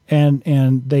 And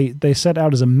they set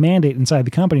out as a mandate inside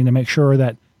the company to make sure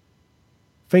that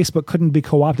Facebook couldn't be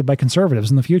co-opted by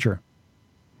conservatives in the future.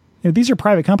 These are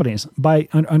private companies.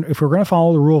 If we're going to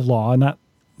follow the rule of law, go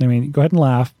ahead and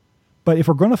laugh, but if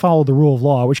we're going to follow the rule of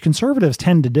law, which conservatives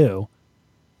tend to do,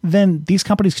 then these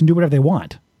companies can do whatever they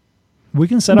want. We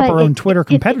can set up our own Twitter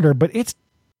competitor, but it's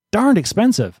darned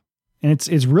expensive, and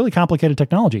it's really complicated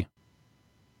technology.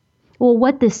 Well,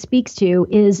 what this speaks to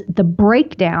is the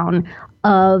breakdown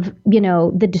of,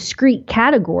 the discrete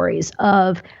categories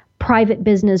of private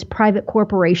business, private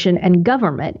corporation, and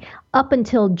government up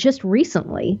until just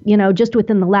recently, just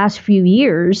within the last few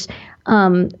years,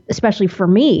 especially for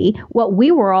me, what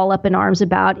we were all up in arms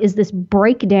about is this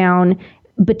breakdown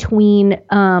between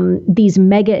these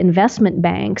mega investment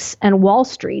banks and Wall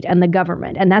Street and the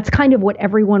government. And that's kind of what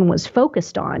everyone was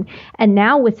focused on. And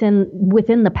now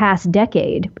within the past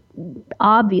decade,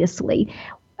 obviously,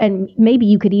 and maybe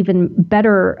you could even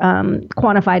better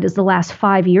quantify it as the last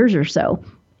 5 years or so,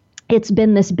 it's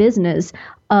been this business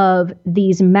of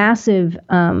these massive,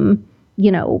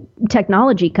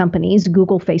 technology companies,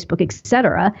 Google, Facebook, et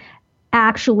cetera,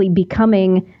 actually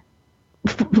becoming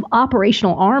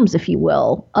operational arms, if you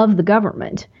will, of the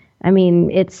government. I mean,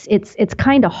 it's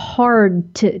kind of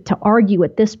hard to argue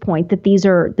at this point that these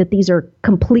are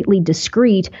completely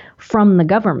discrete from the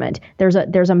government. There's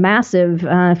a massive,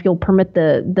 if you'll permit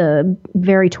the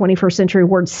very 21st century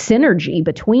word, synergy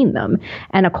between them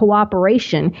and a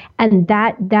cooperation, and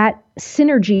that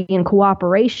synergy and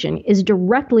cooperation is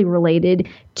directly related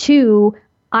to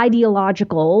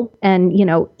ideological and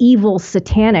evil,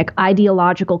 satanic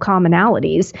ideological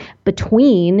commonalities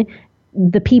between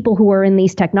the people who are in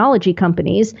these technology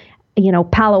companies,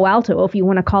 Palo Alto, if you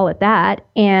want to call it that,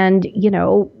 and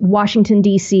Washington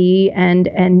D.C. and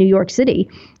New York City,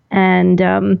 and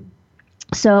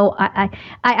so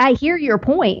I hear your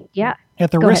point. Yeah.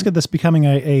 At the risk of this becoming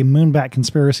a moonbat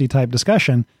conspiracy type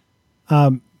discussion,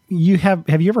 have you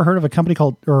ever heard of a company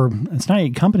called, or it's not a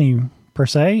company per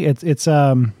se, it's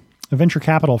a venture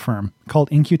capital firm called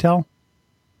In-Q-Tel?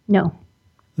 No.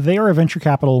 They are a venture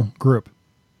capital group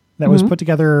that was put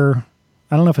together.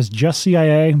 I don't know if it's just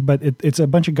CIA, but it's a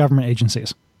bunch of government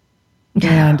agencies.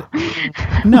 And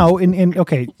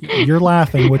okay, you're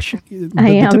laughing, which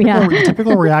the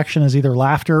typical reaction is either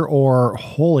laughter or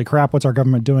holy crap, what's our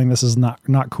government doing? This is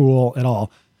not cool at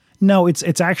all. No,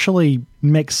 it's actually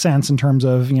makes sense in terms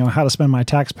of, how to spend my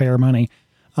taxpayer money.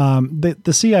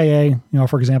 The CIA,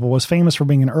 for example, was famous for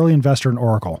being an early investor in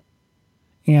Oracle.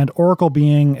 And Oracle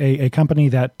being a company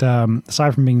that,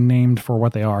 aside from being named for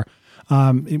what they are,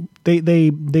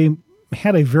 they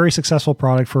had a very successful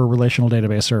product for a relational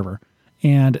database server.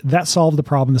 And that solved the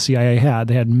problem the CIA had.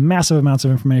 They had massive amounts of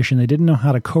information. They didn't know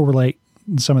how to correlate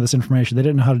some of this information. They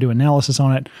didn't know how to do analysis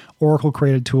on it. Oracle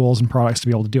created tools and products to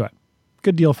be able to do it.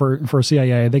 good deal for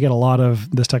CIA. They get a lot of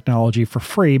this technology for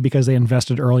free because they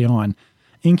invested early on.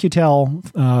 In-Q-Tel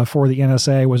for the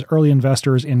NSA was early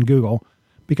investors in Google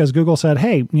because Google said,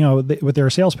 hey, with their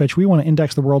sales pitch, we want to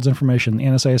index the world's information. The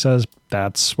NSA says,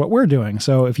 that's what we're doing.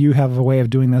 So if you have a way of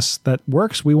doing this that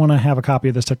works, we want to have a copy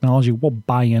of this technology. We'll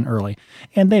buy in early.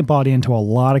 And they bought into a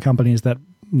lot of companies that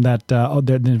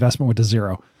the investment went to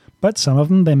zero. But some of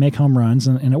them, they make home runs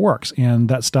and it works. And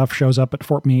that stuff shows up at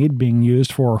Fort Meade being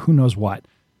used for who knows what.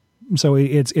 So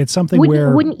it's something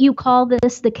wouldn't you call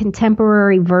this the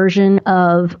contemporary version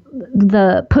of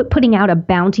the putting out a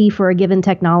bounty for a given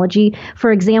technology?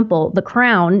 For example, the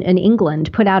Crown in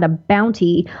England put out a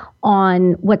bounty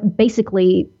on what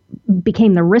basically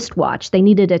became the wristwatch. They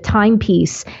needed a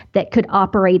timepiece that could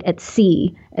operate at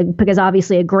sea because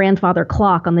obviously a grandfather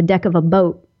clock on the deck of a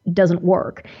boat doesn't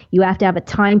work. You have to have a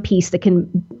timepiece that can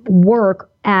work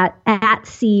at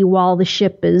sea while the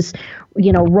ship is,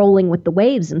 rolling with the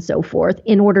waves and so forth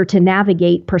in order to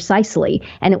navigate precisely.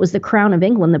 And it was the Crown of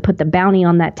England that put the bounty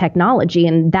on that technology,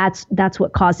 and that's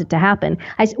what caused it to happen.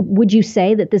 Would you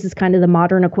say that this is kind of the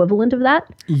modern equivalent of that?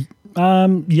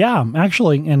 Yeah,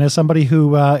 actually. And as somebody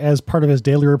who, as part of his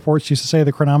daily reports, used to say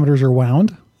the chronometers are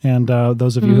wound, and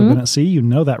those of you who've been at sea,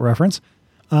 that reference.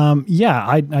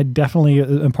 I definitely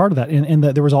am part of that. And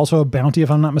that there was also a bounty,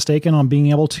 if I'm not mistaken, on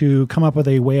being able to come up with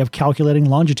a way of calculating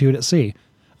longitude at sea.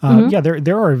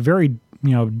 There are very,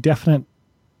 definite,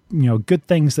 good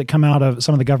things that come out of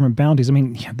some of the government bounties. I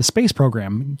mean, the space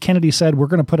program, Kennedy said, we're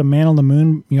going to put a man on the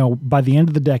moon, by the end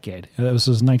of the decade. This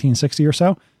was 1960 or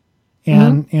so.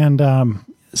 And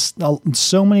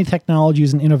so many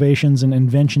technologies and innovations and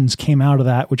inventions came out of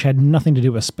that, which had nothing to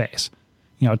do with space.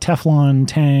 Teflon,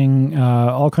 Tang,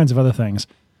 all kinds of other things.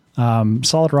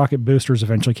 Solid rocket boosters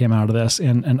eventually came out of this,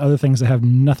 and other things that have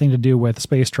nothing to do with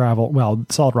space travel. Well,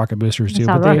 solid rocket boosters do.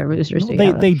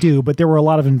 They do, but there were a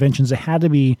lot of inventions that had to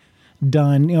be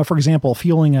done. For example,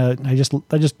 fueling I just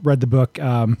read the book,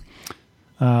 The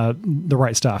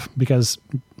Right Stuff, because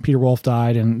Peter Wolf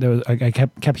died, and I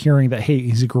kept hearing that, hey,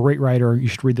 he's a great writer. You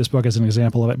should read this book as an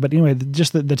example of it. But anyway,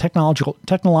 just the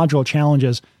technological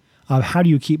challenges of how do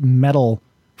you keep metal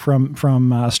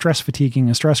from stress fatiguing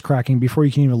and stress cracking before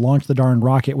you can even launch the darn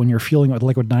rocket when you're fueling it with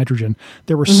liquid nitrogen.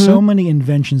 There were so many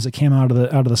inventions that came out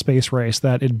of the space race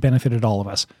that it benefited all of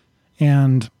us.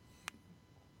 And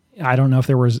I don't know if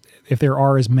there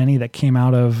are as many that came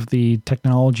out of the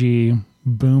technology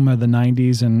boom of the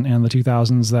 90s and the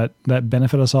 2000s that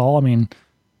benefit us all. I mean,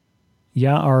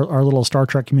 yeah, our little Star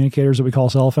Trek communicators that we call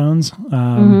cell phones.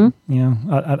 I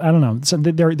don't know. So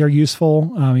they're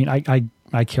useful. I mean,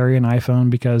 I carry an iPhone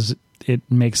because it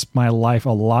makes my life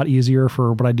a lot easier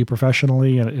for what I do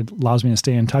professionally, and it allows me to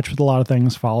stay in touch with a lot of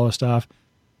things, follow stuff,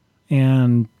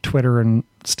 and Twitter and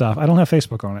stuff. I don't have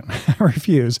Facebook on it. I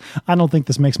refuse. I don't think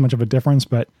this makes much of a difference,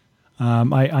 but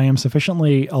I am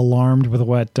sufficiently alarmed with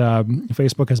what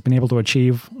Facebook has been able to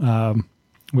achieve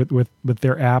with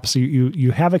their apps.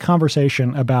 You have a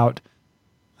conversation about,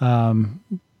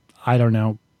 I don't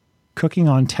know, cooking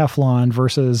on Teflon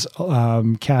versus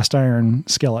cast iron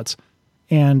skillets,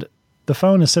 and the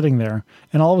phone is sitting there,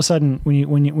 and all of a sudden,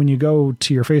 when you go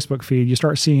to your Facebook feed, you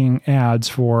start seeing ads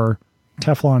for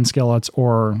Teflon skillets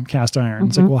or cast iron.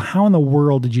 It's like, well, how in the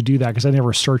world did you do that? Because I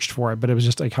never searched for it, but it was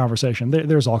just a conversation.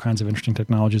 There's all kinds of interesting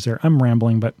technologies there. I'm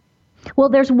rambling, but. Well,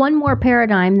 there's one more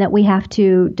paradigm that we have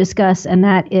to discuss, and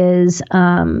that is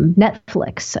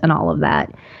Netflix and all of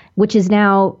that, which is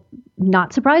now,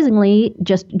 not surprisingly,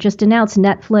 just announced.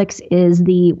 Netflix is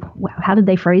how did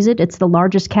they phrase it? It's the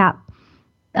largest cap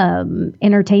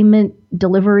entertainment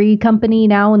delivery company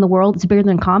now in the world. It's bigger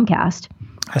than Comcast.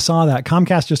 I saw that.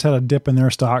 Comcast just had a dip in their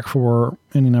stock for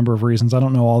any number of reasons. I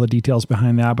don't know all the details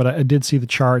behind that, but I did see the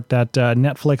chart that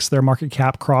Netflix, their market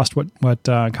cap crossed what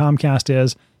Comcast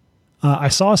is. I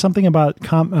saw something about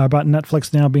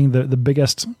Netflix now being the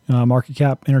biggest market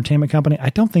cap entertainment company. I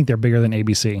don't think they're bigger than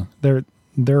ABC.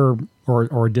 They're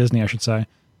or Disney, I should say.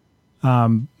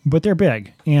 But they're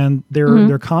big, and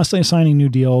they're constantly signing new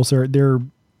deals. They're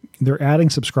adding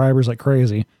subscribers like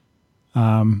crazy.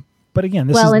 But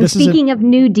again, speaking of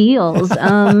new deals,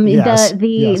 yes.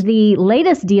 the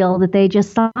latest deal that they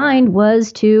just signed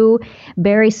was to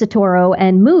Barry Soetoro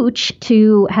and Mooch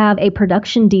to have a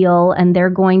production deal, and they're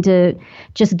going to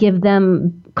just give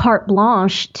them carte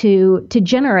blanche to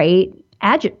generate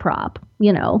agitprop,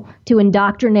 to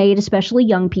indoctrinate especially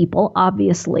young people,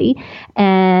 obviously.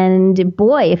 And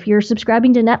boy, if you're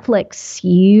subscribing to Netflix,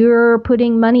 you're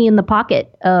putting money in the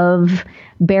pocket of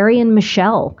Barry and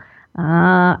Michelle.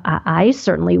 I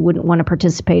certainly wouldn't want to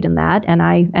participate in that, and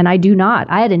I do not.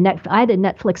 I had a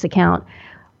Netflix account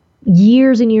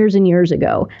years and years and years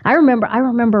ago. I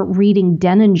remember reading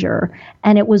Denninger,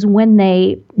 and it was when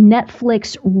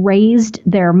Netflix raised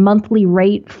their monthly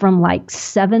rate from like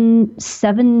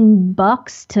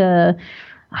 $7 to,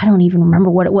 I don't even remember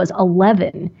what it was,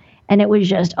 11. And it was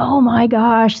just, oh my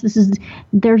gosh,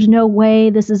 there's no way,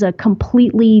 this is a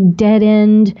completely dead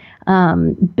end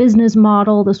business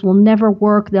model. This will never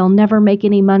work. They'll never make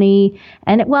any money.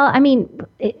 And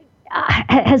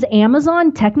has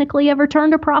Amazon technically ever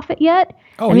turned a profit yet?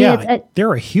 Oh,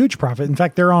 they're a huge profit. In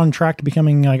fact, they're on track to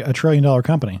becoming like $1 trillion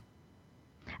company.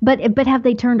 But have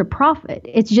they turned a profit?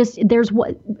 It's just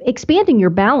expanding your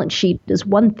balance sheet is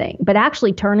one thing, but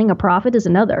actually turning a profit is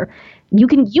another. You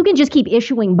can just keep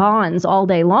issuing bonds all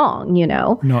day long,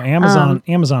 No,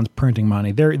 Amazon's printing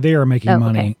money. They are making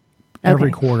money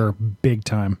every quarter, big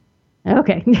time.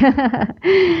 Okay.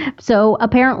 So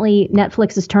apparently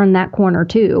Netflix has turned that corner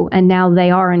too, and now they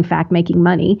are in fact making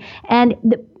money. And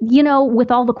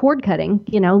with all the cord cutting,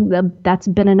 that's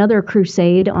been another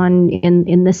crusade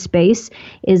in this space,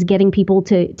 is getting people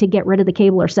to get rid of the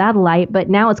cable or satellite. But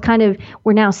now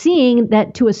we're now seeing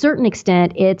that to a certain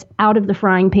extent it's out of the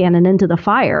frying pan and into the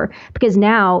fire, because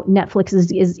now Netflix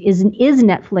is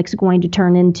Netflix going to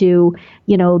turn into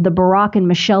the Barack and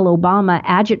Michelle Obama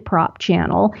agitprop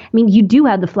channel. I mean, you do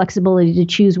have the flexibility to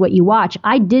choose what you watch.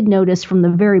 I did notice from the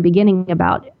very beginning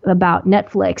about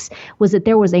Netflix was that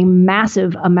there was a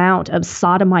massive amount of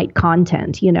sodomite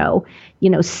content,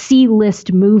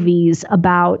 C-list movies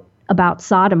about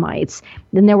sodomites.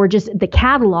 Then there were just the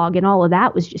catalog and all of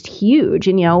that was just huge.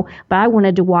 And, but I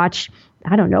wanted to watch,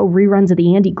 I don't know, reruns of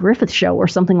the Andy Griffith Show or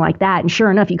something like that. And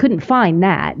sure enough, you couldn't find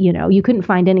that, you couldn't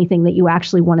find anything that you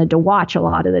actually wanted to watch a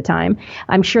lot of the time.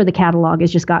 I'm sure the catalog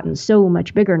has just gotten so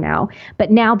much bigger now,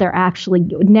 but now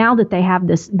now that they have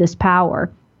this power,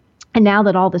 and now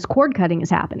that all this cord cutting is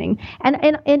happening, and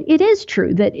it is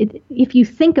true that if you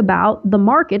think about the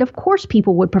market, of course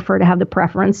people would prefer to have the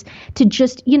preference to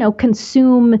just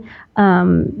consume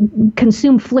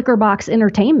Flickerbox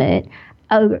entertainment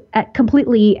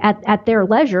completely at their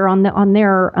leisure on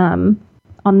their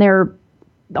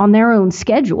own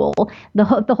schedule.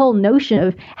 The whole notion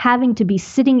of having to be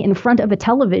sitting in front of a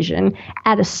television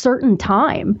at a certain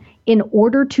time in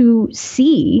order to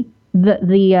see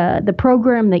the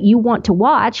program that you want to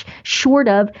watch, short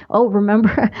of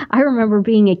I remember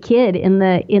being a kid in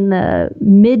the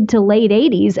mid to late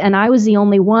 80s, and I was the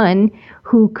only one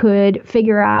who could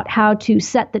figure out how to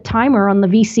set the timer on the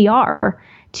VCR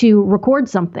to record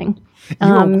something. You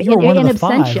were one of the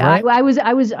five, right? I was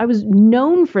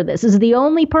known for this as the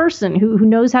only person who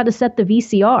knows how to set the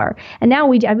VCR. And now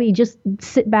we just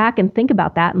sit back and think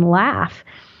about that and laugh.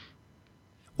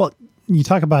 Well, you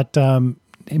talk about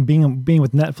being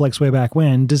with Netflix way back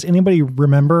when. Does anybody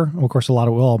remember? Well, of course, a lot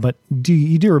of will, but do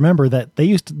you remember that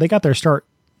they got their start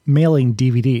mailing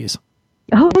DVDs?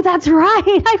 Oh, that's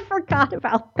right. I forgot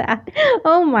about that.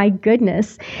 Oh my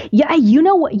goodness. Yeah, you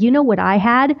know what I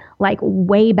had like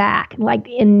way back, like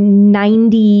in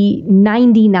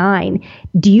 99.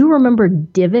 Do you remember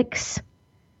DivX?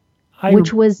 I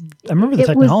remember the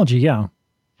technology, yeah.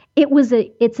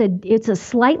 It's a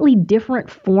slightly different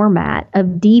format of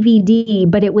DVD,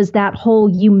 but it was that whole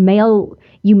you mail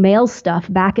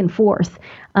stuff back and forth.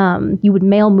 You would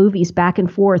mail movies back and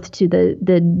forth to the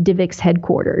DivX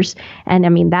headquarters, and I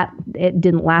mean that it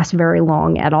didn't last very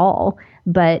long at all.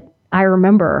 But I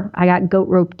remember I got goat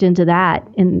roped into that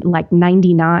in like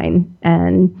 99,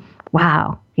 and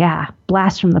wow. Yeah,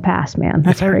 blast from the past, man.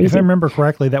 That's crazy. If I remember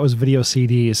correctly, that was video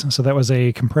CDs. So that was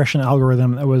a compression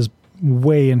algorithm that was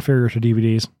way inferior to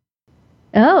DVDs.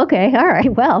 Oh, okay. All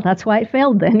right. Well, that's why it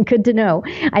failed then. Good to know.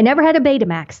 I never had a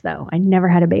Betamax, though. I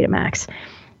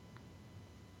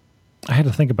had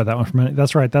to think about that one for a minute.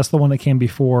 That's right. That's the one that came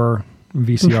before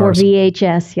VCRs. Before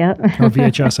VHS, yep. Or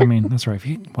VHS, I mean. That's right.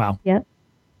 Wow. Yep.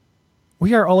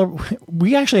 We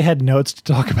actually had notes to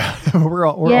talk about. We're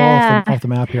all off the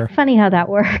map here. Funny how that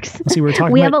works. Let's see,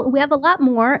 we have a lot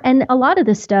more, and a lot of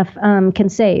this stuff can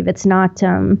save. It's not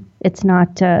gonna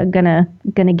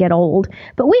get old.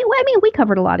 But we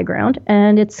covered a lot of ground,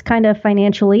 and it's kind of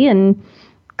financially and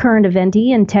current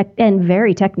eventy and tech and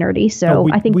very tech nerdy. So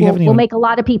I think we'll make a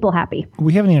lot of people happy.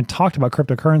 We haven't even talked about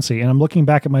cryptocurrency, and I'm looking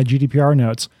back at my GDPR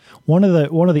notes. One of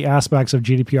the aspects of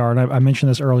GDPR, and I mentioned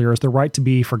this earlier, is the right to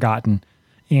be forgotten.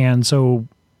 And so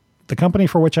the company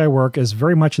for which I work is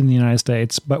very much in the United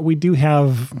States, but we do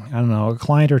have, I don't know, a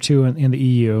client or two in the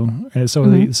EU. And so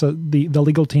the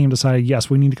legal team decided, yes,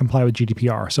 we need to comply with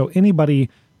GDPR. So anybody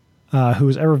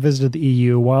who's ever visited the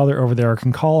EU while they're over there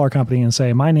can call our company and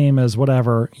say, my name is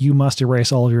whatever, you must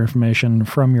erase all of your information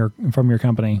from your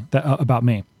company about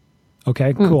me.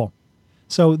 Okay, cool.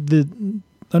 So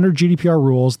under GDPR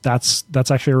rules, that's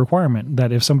actually a requirement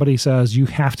that if somebody says you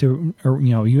have to, or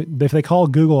if they call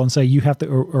Google and say you have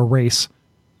to erase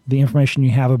the information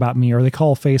you have about me, or they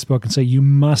call Facebook and say you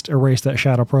must erase that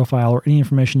shadow profile or any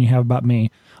information you have about me,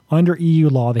 under EU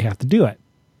law they have to do it.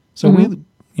 So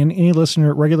any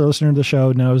regular listener to the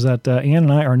show knows that Ann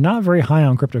and I are not very high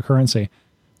on cryptocurrency.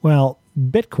 Well,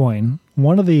 Bitcoin,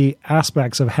 one of the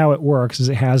aspects of how it works is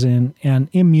it has an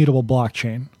immutable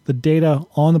blockchain. The data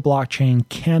on the blockchain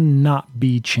cannot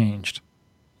be changed.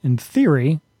 In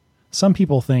theory, some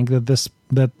people think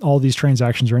that all these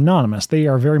transactions are anonymous. They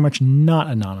are very much not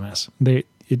anonymous.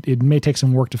 It may take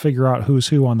some work to figure out who's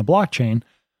who on the blockchain,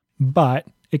 but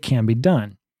it can be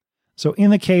done. So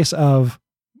in the case of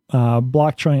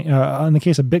blockchain, in the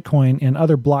case of Bitcoin and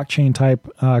other blockchain type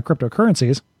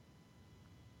cryptocurrencies,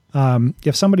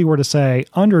 if somebody were to say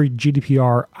under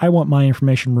GDPR, I want my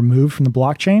information removed from the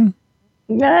blockchain.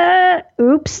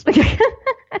 Oops.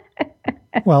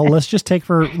 Well, let's just take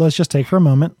for a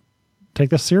moment, take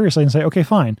this seriously and say, okay,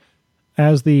 fine.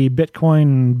 As the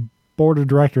Bitcoin board of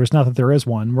directors, not that there is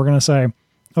one, we're going to say,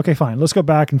 okay, fine. Let's go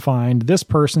back and find this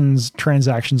person's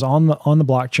transactions on the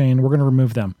blockchain. We're going to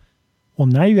remove them. Well,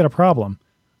 now you got a problem.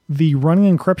 The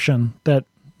running encryption that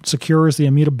secures the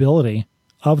immutability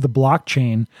of the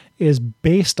blockchain is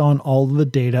based on all of the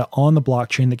data on the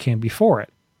blockchain that came before it,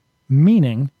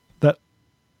 meaning that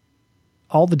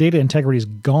all the data integrity is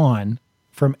gone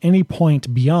from any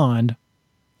point beyond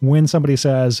when somebody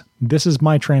says, this is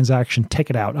my transaction, take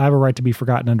it out. I have a right to be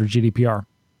forgotten under GDPR.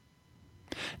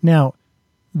 Now,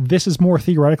 this is more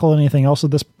theoretical than anything else at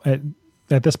this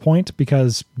point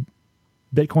because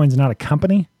Bitcoin's not a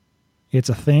company. It's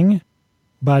a thing.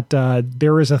 But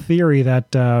there is a theory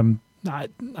that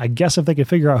I guess if they could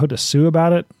figure out who to sue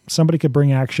about it, somebody could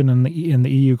bring action in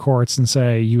the EU courts and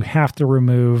say you have to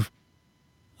remove,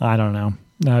 I don't know,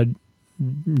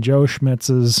 Joe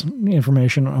Schmitz's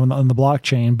information on the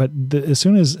blockchain. But as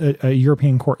soon as a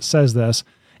European court says this,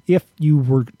 if you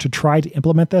were to try to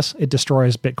implement this, it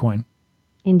destroys Bitcoin.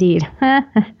 Indeed. Kind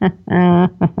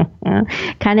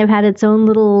of had its own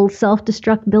little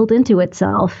self-destruct built into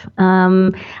itself.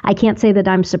 I can't say that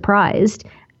I'm surprised.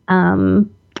 And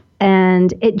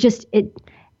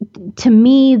to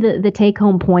me, the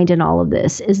take-home point in all of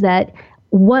this is that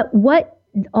what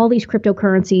all these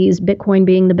cryptocurrencies, Bitcoin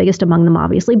being the biggest among them,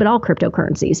 obviously, but all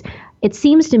cryptocurrencies, it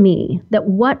seems to me that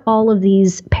what all of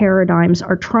these paradigms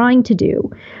are trying to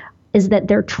do is that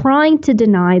they're trying to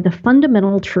deny the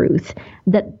fundamental truth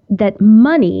that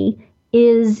money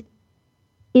is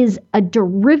a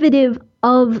derivative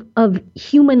of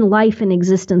human life and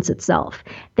existence itself.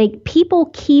 People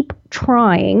keep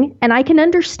trying, and I can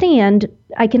understand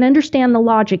the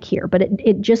logic here, but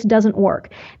it just doesn't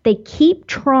work. They keep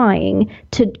trying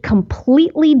to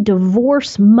completely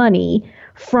divorce money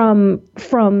from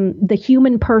the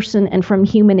human person and from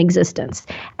human existence.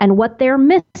 And what they're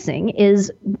missing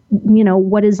is,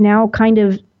 what is now kind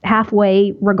of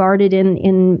halfway regarded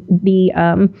in the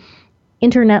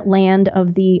internet land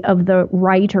of the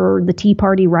right, or the Tea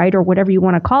Party right, or whatever you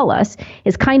want to call us,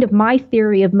 is kind of my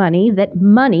theory of money, that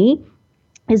money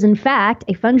is in fact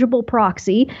a fungible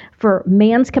proxy for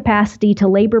man's capacity to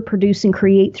labor, produce, and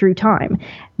create through time.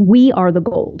 We are the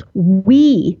gold.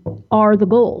 We are the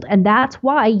gold. And that's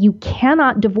why you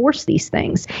cannot divorce these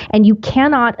things. And you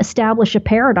cannot establish a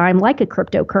paradigm like a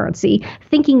cryptocurrency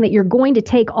thinking that you're going to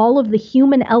take all of the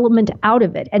human element out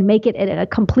of it and make it a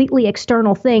completely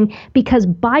external thing, because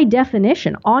by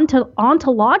definition,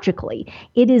 ontologically,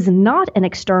 it is not an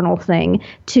external thing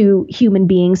to human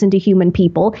beings and to human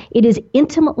people. It is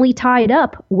intimately tied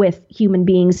up with human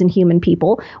beings and human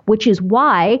people, which is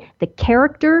why the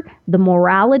character, the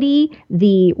morality,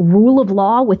 the rule of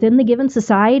law within the given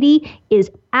society is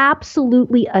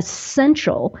absolutely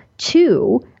essential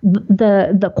to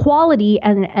the quality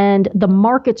and the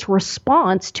market's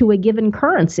response to a given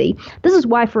currency. This is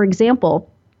why, for example,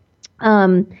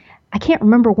 I can't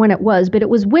remember when it was, but it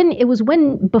was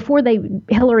when before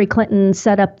Hillary Clinton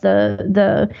set up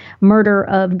the murder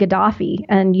of Gaddafi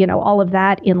and all of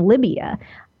that in Libya.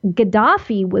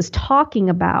 Gaddafi was talking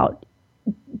about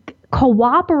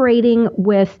cooperating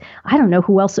with, I don't know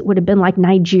who else it would have been, like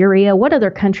Nigeria. What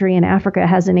other country in Africa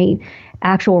has any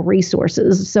actual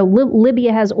resources? So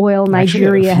Libya has oil,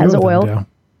 Nigeria has oil.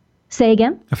 Say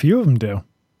again? A few of them do.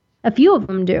 A few of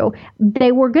them do.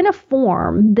 They were going to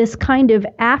form this kind of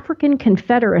African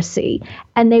confederacy,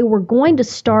 and they were going to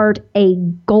start a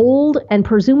gold and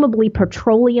presumably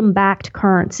petroleum-backed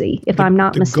currency, if I'm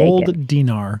not mistaken. The gold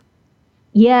dinar.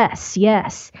 Yes.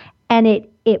 And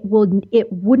it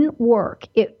wouldn't work.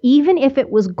 Even if it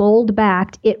was gold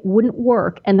backed, it wouldn't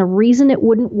work. And the reason it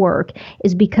wouldn't work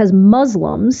is because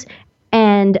Muslims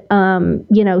and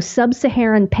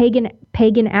sub-Saharan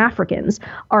pagan Africans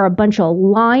are a bunch of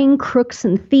lying crooks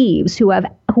and thieves who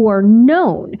are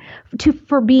known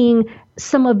for being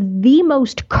some of the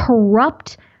most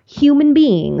corrupt human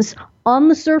beings on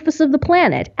the surface of the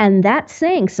planet. And that's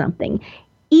saying something.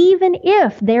 Even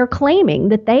if they're claiming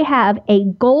that they have a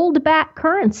gold-backed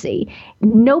currency,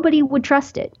 nobody would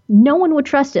trust it. No one would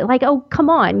trust it. Like, oh, come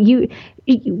on,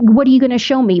 what are you going to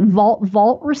show me?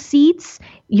 Vault receipts?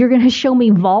 You're going to show me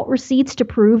vault receipts to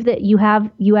prove that you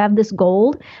have this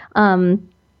gold? What are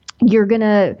you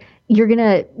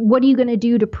going to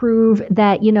do to prove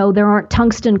that, there aren't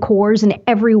tungsten cores in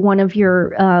every one of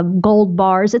your gold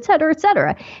bars, et cetera, et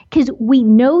cetera? Because we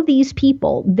know these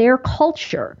people, their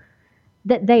culture,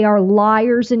 that they are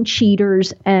liars and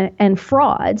cheaters and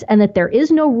frauds, and that there is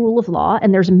no rule of law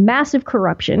and there's massive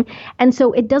corruption. And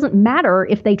so it doesn't matter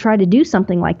if they try to do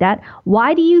something like that.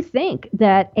 Why do you think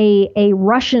that a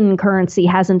Russian currency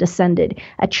hasn't ascended,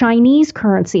 a Chinese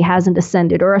currency hasn't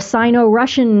ascended, or a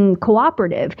Sino-Russian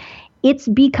cooperative? It's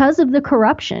because of the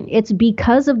corruption. It's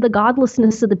because of the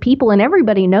godlessness of the people, and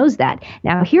everybody knows that.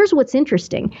 Now, here's what's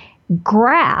interesting.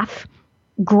 Graph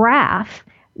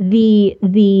the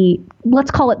let's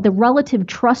call it the relative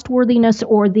trustworthiness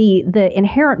or the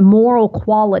inherent moral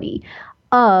quality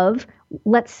of,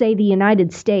 let's say, the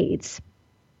United States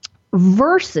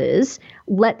versus,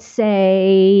 let's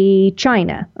say,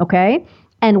 China, okay?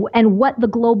 And what the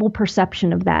global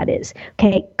perception of that is.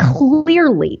 Okay,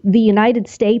 clearly the United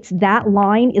States, that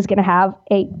line is going to have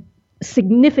a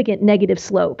significant negative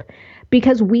slope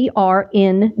because we are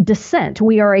in descent.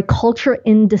 We are a culture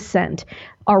in descent.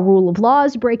 Our rule of law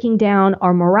is breaking down.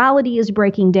 Our morality is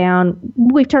breaking down.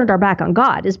 We've turned our back on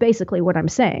God, is basically what I'm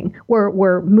saying.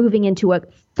 We're moving into a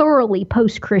thoroughly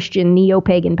post-Christian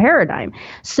neo-pagan paradigm.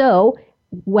 So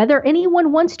whether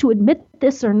anyone wants to admit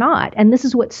this or not, and this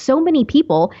is what so many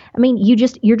people, I mean,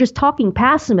 you're just talking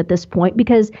past them at this point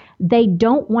because they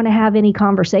don't want to have any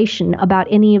conversation about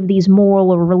any of these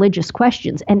moral or religious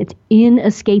questions, and it's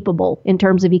inescapable in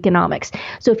terms of economics.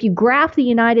 So if you graph the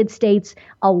United States,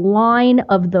 a line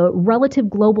of the relative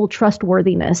global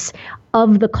trustworthiness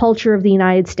of the culture of the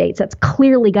United States, that's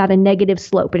clearly got a negative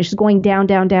slope, and it's just going down,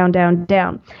 down, down, down,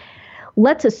 down.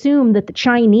 Let's assume that the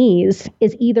Chinese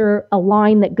is either a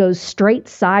line that goes straight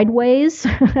sideways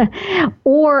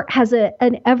or has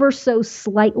an ever so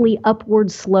slightly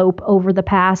upward slope over the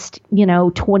past,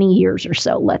 20 years or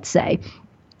so, let's say.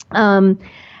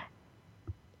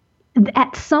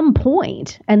 At some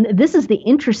point, and this is the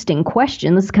interesting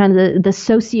question, this is kind of the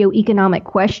socioeconomic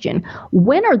question,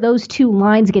 when are those two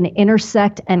lines going to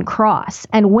intersect and cross?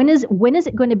 And when is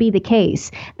it going to be the case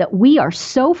that we are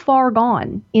so far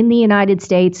gone in the United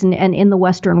States and in the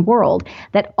Western world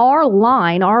that our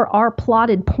line, our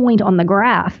plotted point on the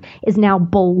graph is now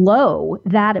below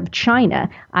that of China?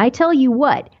 I tell you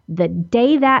what, the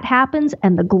day that happens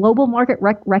and the global market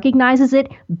recognizes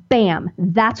it, bam,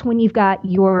 that's when you've got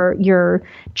your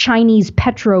Chinese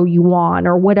petro yuan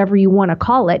or whatever you want to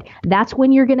call it. That's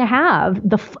when you're going to have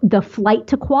the flight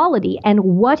to quality. And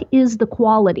what is the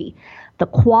quality? The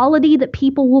quality that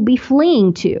people will be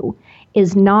fleeing to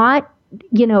is not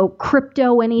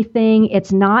crypto anything.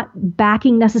 It's not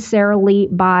backing necessarily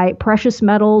by precious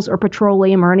metals or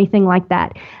petroleum or anything like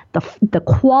that. The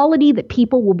quality that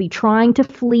people will be trying to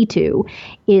flee to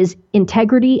is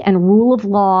integrity and rule of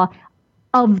law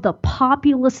of the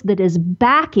populace that is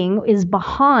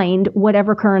behind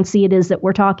whatever currency it is that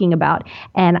we're talking about.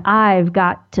 And I've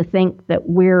got to think that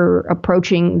we're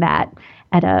approaching that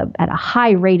at a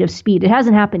high rate of speed. It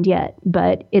hasn't happened yet,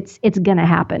 but it's going to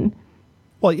happen.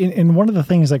 Well, and one of the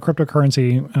things that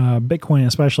cryptocurrency, Bitcoin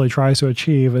especially, tries to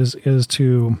achieve is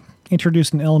to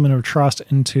introduce an element of trust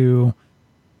into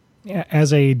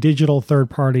as a digital third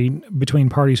party between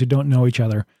parties who don't know each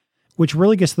other, which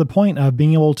really gets to the point of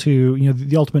being able to,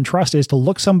 the ultimate trust is to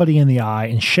look somebody in the eye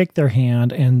and shake their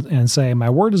hand and say, my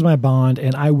word is my bond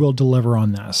and I will deliver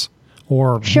on this.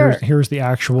 Or sure. here's the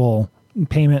actual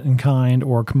payment in kind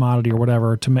or commodity or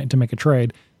whatever to make a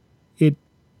trade.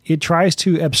 It tries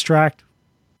to abstract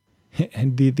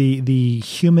the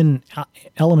human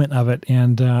element of it.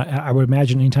 And I would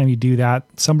imagine anytime you do that,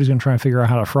 somebody's going to try and figure out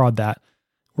how to fraud that.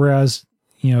 Whereas,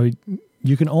 you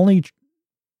can only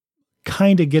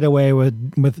kind of get away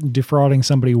with defrauding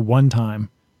somebody one time.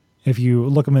 If you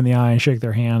look them in the eye and shake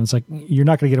their hand, it's like, you're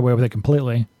not going to get away with it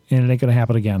completely, and it ain't going to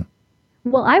happen again.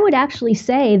 Well, I would actually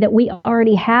say that we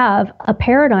already have a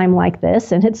paradigm like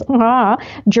this, and it's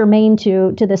germane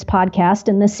to this podcast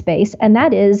and this space, and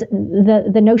that is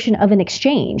the notion of an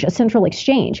exchange, a central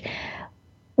exchange.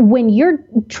 When you're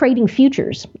trading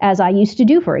futures, as I used to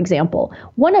do, for example,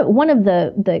 one of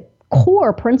the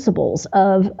core principles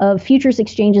of futures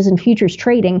exchanges and futures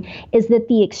trading is that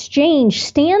the exchange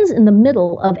stands in the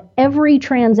middle of every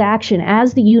transaction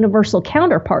as the universal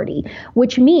counterparty,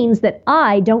 which means that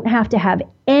I don't have to have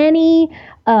any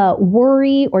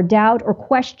worry or doubt or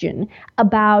question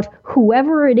about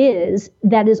whoever it is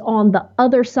that is on the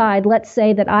other side. Let's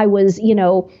say that I was,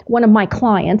 one of my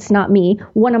clients, not me,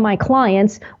 one of my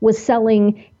clients was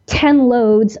selling 10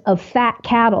 loads of fat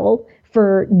cattle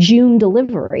for June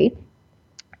delivery.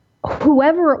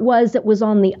 Whoever it was that was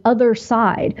on the other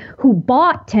side who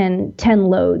bought 10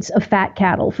 loads of fat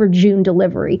cattle for June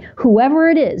delivery, whoever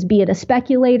it is, be it a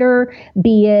speculator,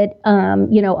 be it,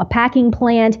 a packing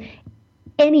plant,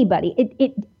 anybody,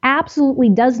 it absolutely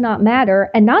does not matter.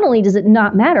 And not only does it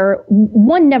not matter,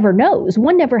 one never knows.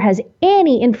 One never has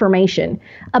any information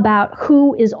about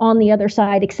who is on the other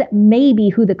side, except maybe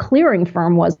who the clearing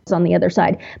firm was on the other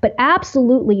side. But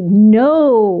absolutely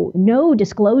no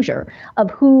disclosure of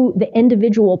who the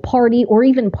individual party or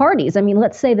even parties. I mean,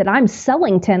 let's say that I'm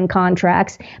selling 10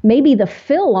 contracts. Maybe the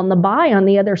fill on the buy on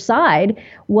the other side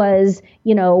was,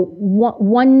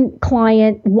 one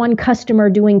client, one customer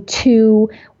doing 2,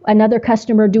 another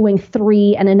customer doing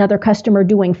 3, and another customer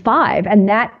doing 5, and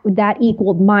that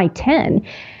equaled my 10.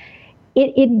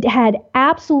 It had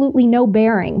absolutely no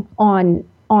bearing on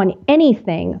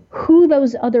anything, who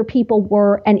those other people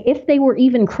were, and if they were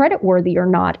even creditworthy or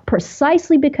not,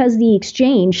 precisely because the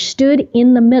exchange stood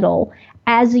in the middle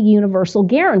as a universal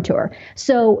guarantor.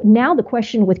 So now the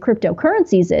question with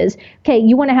cryptocurrencies is, okay,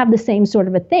 you want to have the same sort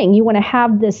of a thing. You want to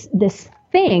have this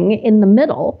thing in the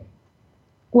middle.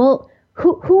 Well,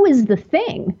 who is the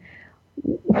thing?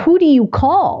 Who do you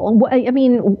call? I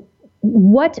mean,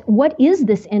 what is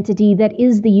this entity that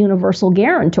is the universal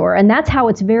guarantor? And that's how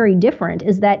it's very different,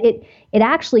 is that it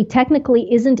actually technically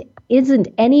isn't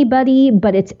anybody,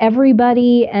 but it's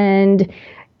everybody. And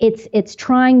it's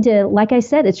trying to, like I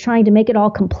said, it's trying to make it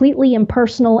all completely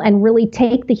impersonal and really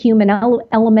take the human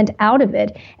element out of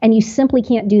it. And you simply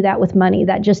can't do that with money.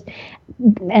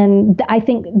 And I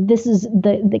think this is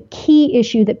the key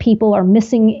issue that people are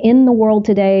missing in the world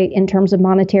today in terms of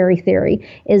monetary theory,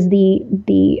 is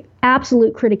the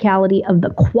absolute criticality of the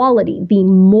quality, the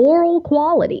moral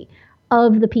quality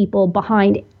of the people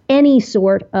behind any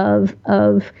sort of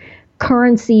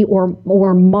currency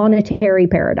or monetary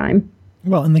paradigm.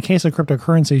 Well, in the case of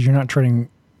cryptocurrencies, you're not trading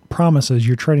promises,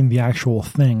 you're trading the actual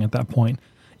thing at that point.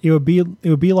 It would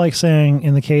be like saying,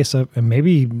 in the case of, and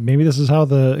maybe this is how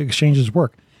the exchanges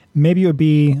work. Maybe it would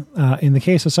be in the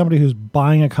case of somebody who's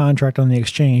buying a contract on the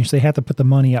exchange, they have to put the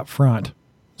money up front.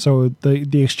 So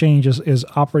the exchange is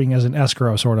operating as an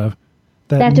escrow, sort of.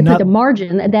 They have to put the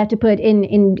margin. They have to put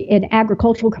in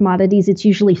agricultural commodities. It's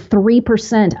usually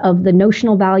 3% of the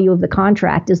notional value of the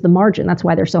contract is the margin. That's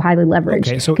why they're so highly leveraged.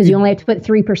 Okay, so because you only have to put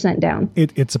 3% down.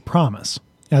 It's a promise,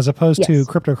 as opposed to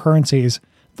cryptocurrencies.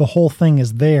 The whole thing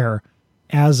is there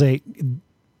as the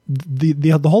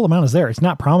whole amount is there. It's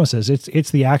not promises.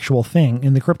 It's the actual thing.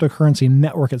 And the cryptocurrency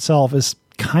network itself is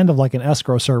kind of like an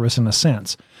escrow service in a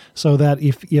sense. So that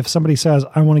if somebody says,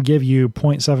 I want to give you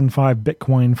 0.75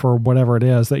 Bitcoin for whatever it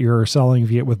is that you're selling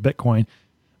with Bitcoin,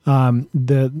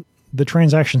 the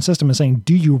transaction system is saying,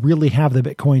 do you really have the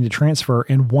Bitcoin to transfer?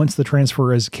 And once the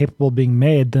transfer is capable of being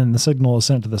made, then the signal is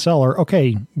sent to the seller.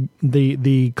 Okay,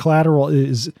 the collateral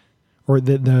is, or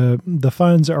the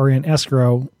funds are in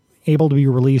escrow, able to be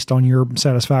released on your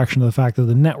satisfaction of the fact that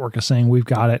the network is saying, we've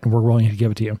got it and we're willing to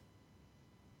give it to you.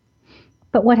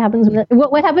 But what happens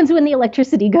when the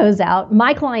electricity goes out?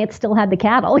 My clients still had the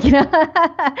cattle,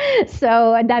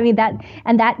 So, and I mean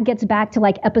that gets back to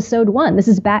like episode 1. This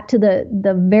is back to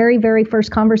the very, very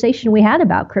first conversation we had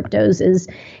about cryptos is,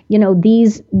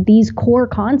 these core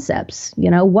concepts.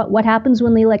 What happens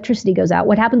when the electricity goes out?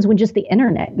 What happens when just the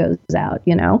internet goes out?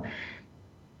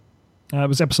 It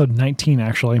was episode 19,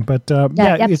 actually, but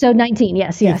episode 19.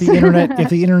 Yes. If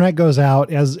the internet goes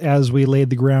out, as we laid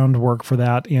the groundwork for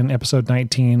that in episode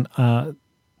 19,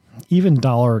 even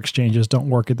dollar exchanges don't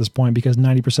work at this point because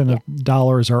 90% of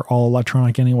dollars are all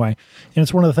electronic anyway. And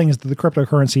it's one of the things that the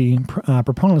cryptocurrency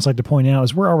proponents like to point out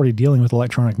is we're already dealing with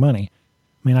electronic money.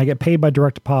 I mean, I get paid by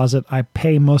direct deposit. I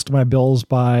pay most of my bills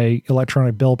by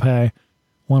electronic bill pay,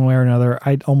 one way or another.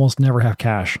 I almost never have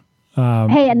cash.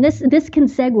 Hey, and this can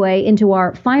segue into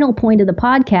our final point of the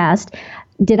podcast.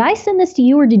 did I send this to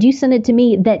you or did you send it to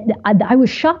me? That I was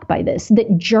shocked by this,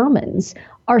 that Germans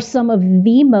are some of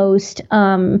the most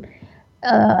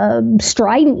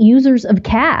strident users of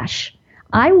cash.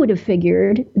 I would have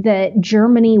figured that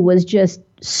Germany was just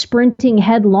sprinting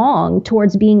headlong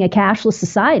towards being a cashless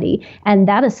society, and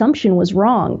that assumption was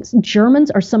wrong. Germans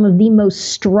are some of the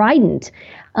most strident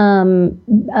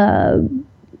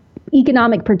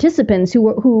economic participants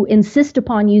who insist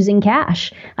upon using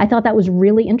cash. I thought that was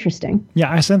really interesting. Yeah,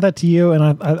 I sent that to you, and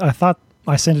I thought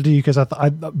I sent it to you because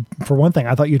for one thing,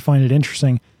 I thought you'd find it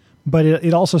interesting. But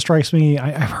it also strikes me,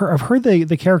 I've heard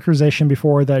the characterization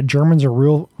before that Germans are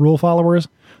rule followers.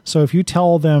 So if you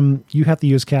tell them you have to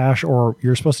use cash or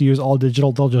you're supposed to use all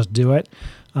digital, they'll just do it.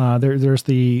 There's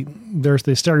the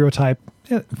stereotype,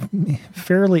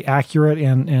 fairly accurate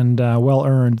and well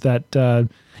earned, that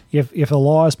if a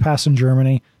law is passed in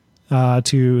Germany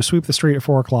to sweep the street at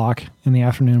 4:00 in the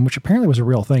afternoon, which apparently was a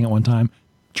real thing at one time,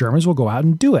 Germans will go out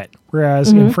and do it.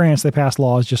 Whereas in France, they pass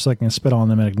laws just so they can spit on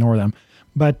them and ignore them.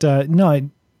 But no, it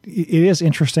is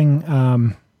interesting.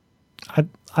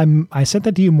 I sent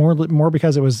that to you more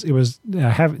because it was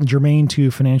germane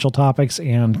to financial topics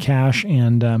and cash,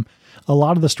 and a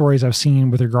lot of the stories I've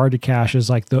seen with regard to cash is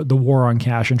like the war on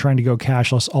cash and trying to go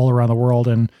cashless all around the world.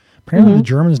 And apparently the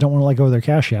Germans don't want to let go of their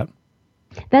cash yet.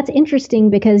 That's interesting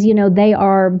because, they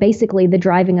are basically the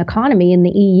driving economy in the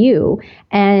EU.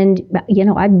 And,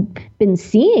 I've been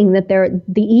seeing that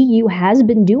the EU has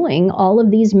been doing all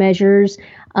of these measures.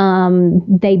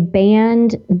 They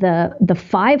banned the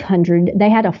 500, they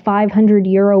had a 500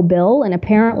 euro bill, and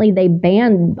apparently they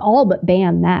all but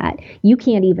banned that. You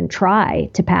can't even try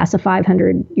to pass a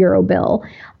 500 euro bill.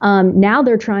 Now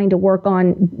they're trying to work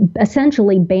on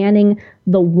essentially banning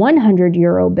the 100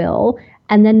 euro bill.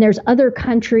 And then there's other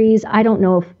countries, I don't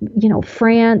know if,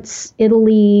 France,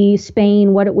 Italy,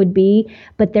 Spain, what it would be,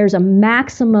 but there's a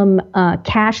maximum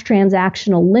cash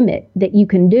transactional limit that you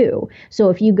can do. So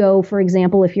if you go, for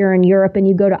example, if you're in Europe and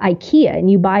you go to IKEA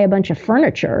and you buy a bunch of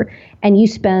furniture and you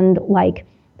spend like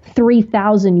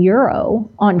 3,000 euro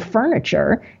on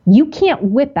furniture, you can't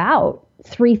whip out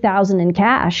 3,000 in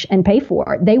cash and pay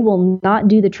for it. They will not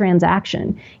do the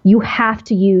transaction. You have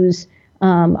to use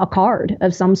a card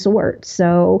of some sort.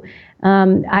 So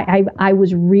I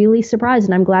was really surprised,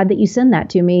 and I'm glad that you sent that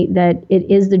to me, that it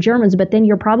is the Germans. But then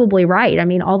you're probably right. I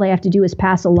mean, all they have to do is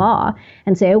pass a law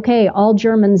and say, okay, all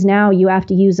Germans now, you have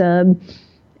to use a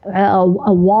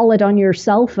wallet on your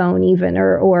cell phone even,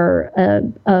 or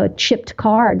a chipped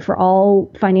card for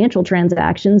all financial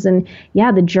transactions. And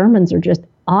yeah, the Germans are just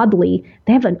oddly,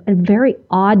 they have a very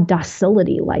odd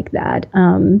docility like that.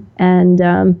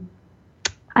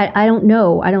 I don't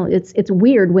know. It's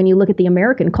weird when you look at the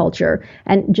American culture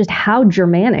and just how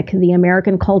Germanic the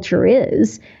American culture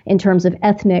is in terms of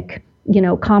ethnic,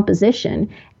 composition.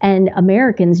 And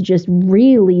Americans just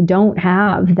really don't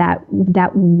have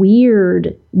that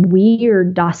weird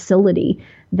docility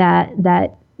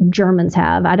that Germans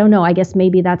have. I don't know. I guess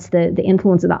maybe that's the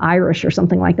influence of the Irish or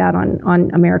something like that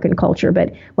on American culture.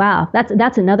 But wow,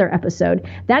 that's another episode.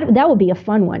 That would be a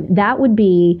fun one. That would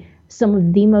be some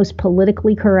of the most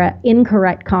politically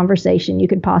incorrect conversation you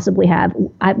could possibly have.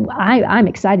 I'm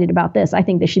excited about this. I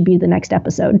think this should be the next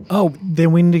episode. Oh,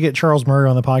 then we need to get Charles Murray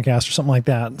on the podcast or something like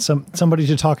that. Somebody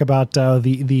to talk about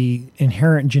the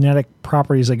inherent genetic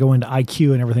properties that go into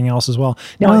IQ and everything else as well.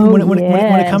 Now, when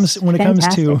it comes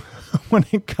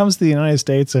to the United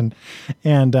States and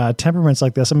temperaments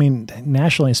like this, I mean,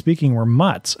 nationally speaking, we're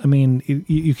mutts. I mean,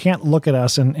 you can't look at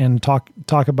us and talk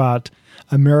about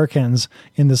Americans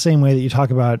in the same way that you talk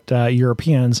about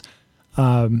Europeans.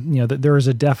 That there is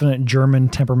a definite German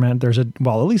temperament. At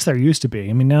least there used to be.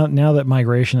 I mean, now that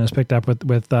migration has picked up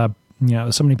with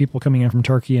so many people coming in from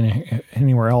Turkey and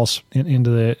anywhere else into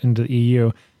the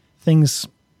EU, things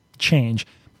change.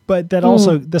 But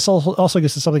this also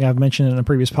gets to something I've mentioned in a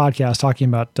previous podcast, talking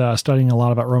about studying a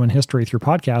lot about Roman history through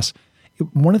podcasts.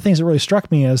 One of the things that really struck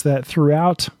me is that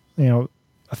throughout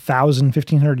 1,000,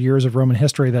 1,500 years of Roman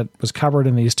history that was covered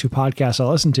in these two podcasts I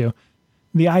listened to,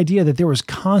 the idea that there was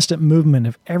constant movement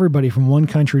of everybody from one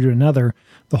country to another.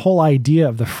 The whole idea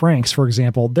of the Franks, for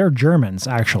example, they're Germans,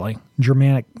 actually,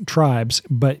 Germanic tribes.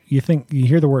 But you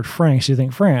hear the word Franks, you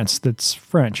think France, that's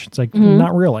French. It's like,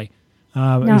 not really.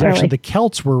 Actually, the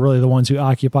Celts were really the ones who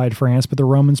occupied France, but the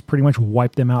Romans pretty much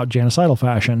wiped them out genocidal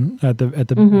fashion at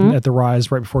the rise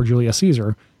right before Julius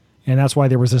Caesar. And that's why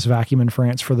there was this vacuum in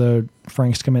France for the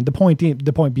Franks to come in. The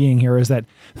point being here is that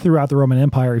throughout the Roman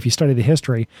Empire, if you study the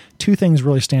history, two things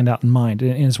really stand out in mind.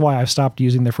 And it's why I've stopped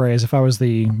using the phrase, if I was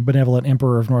the benevolent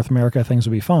emperor of North America, things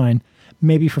would be fine.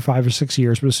 Maybe for 5 or 6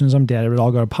 years, but as soon as I'm dead, it would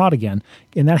all go to pot again.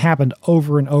 And that happened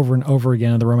over and over and over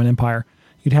again in the Roman Empire.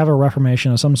 You'd have a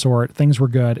reformation of some sort, things were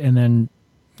good, and then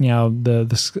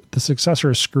the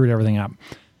successors screwed everything up.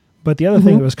 But the other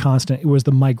thing that was constant, it was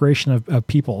the migration of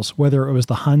peoples, whether it was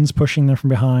the Huns pushing them from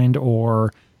behind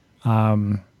or,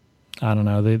 I don't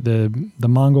know, the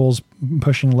Mongols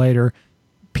pushing later.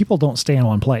 People don't stay in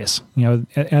one place.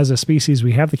 As a species,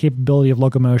 we have the capability of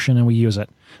locomotion and we use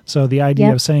it. So the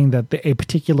idea of saying that a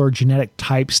particular genetic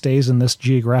type stays in this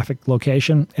geographic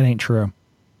location, it ain't true.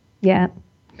 Yeah.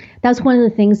 That's one of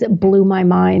the things that blew my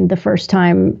mind the first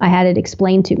time I had it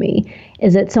explained to me,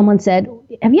 is that someone said,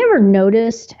 have you ever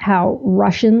noticed how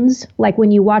Russians, like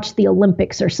when you watch the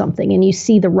Olympics or something and you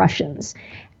see the Russians,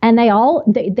 and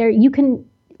you can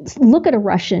look at a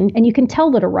Russian and you can tell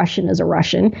that a Russian is a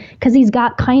Russian because he's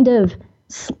got kind of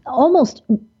almost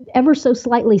ever so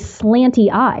slightly slanty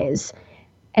eyes.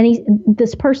 And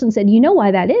this person said, you know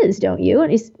why that is, don't you? And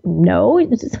he's, no,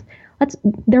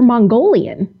 they're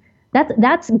Mongolian.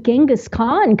 That's Genghis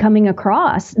Khan coming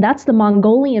across. That's the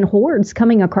Mongolian hordes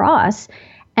coming across.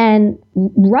 And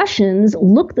Russians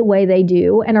look the way they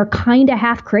do and are kind of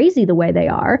half crazy the way they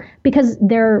are because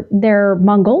they're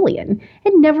Mongolian.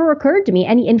 It never occurred to me.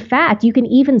 And in fact, you can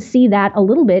even see that a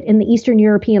little bit in the Eastern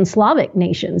European Slavic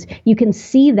nations. You can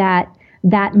see that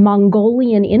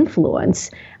Mongolian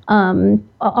influence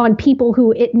on people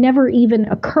who it never even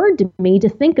occurred to me to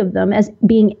think of them as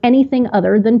being anything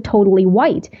other than totally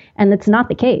white. And that's not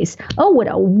the case. Oh, what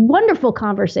a wonderful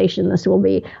conversation this will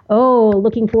be. Oh,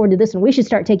 looking forward to this. And we should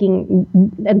start taking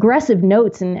aggressive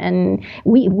notes. And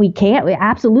we can't.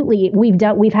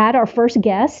 We've had our first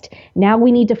guest. Now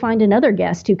we need to find another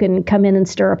guest who can come in and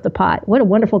stir up the pot. What a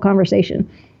wonderful conversation.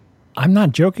 I'm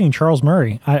not joking, Charles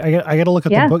Murray. I got to look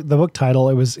at the book title.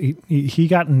 It was he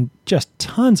got in just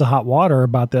tons of hot water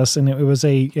about this, and it was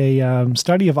a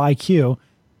study of IQ.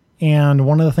 And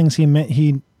one of the things he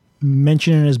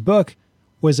mentioned in his book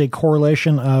was a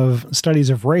correlation of studies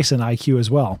of race and IQ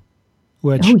as well.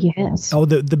 Which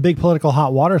the big political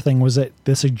hot water thing was that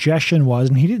the suggestion was,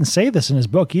 and he didn't say this in his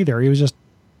book either. It was just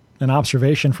an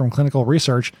observation from clinical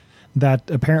research,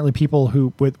 that apparently people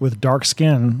who with dark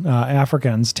skin,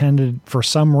 Africans, tended for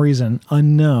some reason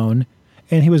unknown,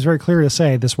 and he was very clear to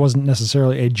say this wasn't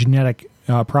necessarily a genetic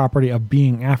property of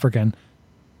being African,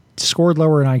 scored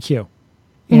lower in IQ.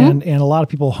 And a lot of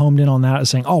people homed in on that as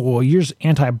saying, oh, well, you're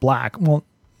anti-black. Well,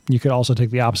 you could also take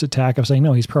the opposite tack of saying,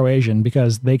 no, he's pro-Asian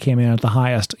because they came in at the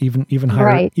highest, even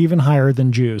higher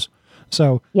than Jews.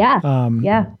 So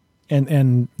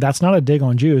And that's not a dig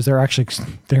on Jews. They're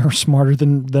smarter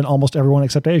than almost everyone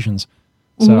except Asians.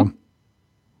 So,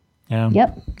 yeah.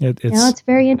 Yep. It's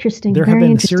very interesting. There have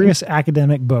been serious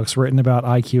academic books written about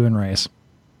IQ and race.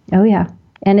 Oh, yeah.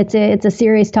 And it's a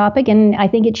serious topic, and I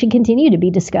think it should continue to be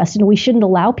discussed. And we shouldn't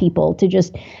allow people to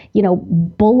just,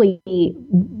 bully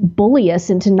us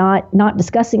into not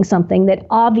discussing something that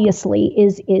obviously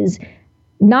is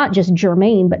not just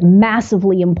germane, but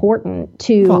massively important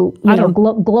to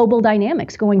global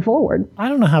dynamics going forward. I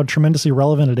don't know how tremendously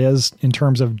relevant it is in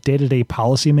terms of day-to-day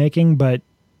policy making, but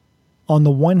on the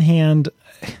one hand,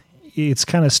 it's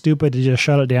kind of stupid to just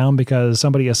shut it down because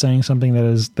somebody is saying something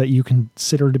that you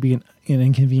consider to be an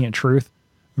inconvenient truth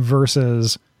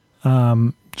versus,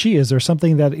 is there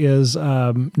something that is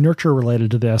nurture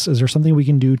related to this? Is there something we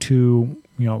can do to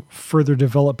further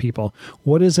develop people?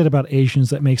 What is it about Asians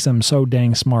that makes them so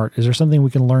dang smart? Is there something we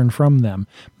can learn from them?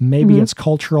 Maybe it's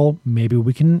cultural. Maybe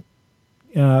we can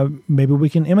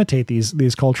imitate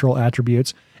these cultural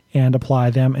attributes and apply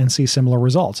them and see similar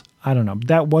results. I don't know.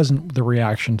 That wasn't the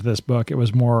reaction to this book. It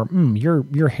was more,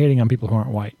 you're hating on people who aren't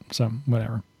white. So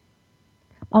whatever.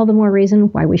 All the more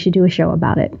reason why we should do a show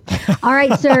about it. All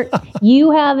right, sir,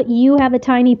 you have a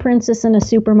tiny princess and a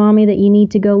super mommy that you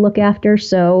need to go look after.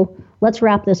 So let's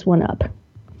wrap this one up.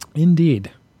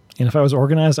 Indeed. And if I was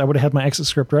organized, I would have had my exit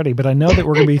script ready. But I know that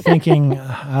we're going to be thinking,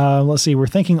 we're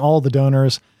thanking all the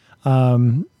donors.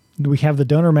 We have the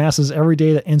donor masses every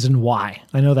day that ends in Y.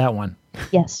 I know that one.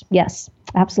 Yes,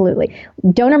 absolutely.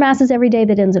 Donor masses every day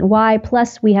that ends in Y.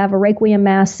 Plus, we have a Requiem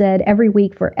Mass said every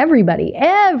week for everybody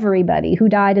who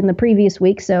died in the previous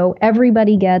week. So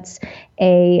everybody gets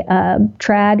a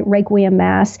trad Requiem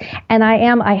Mass. And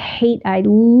I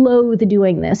loathe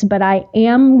doing this, but I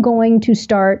am going to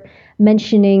start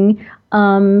mentioning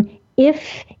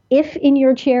if if in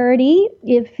your charity,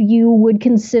 if you would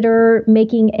consider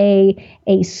making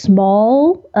a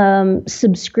small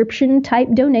subscription type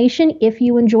donation, if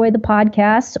you enjoy the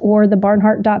podcast or the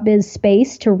Barnhart.biz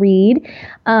space to read.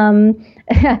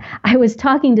 I was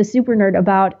talking to Super Nerd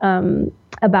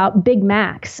about Big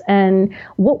Macs and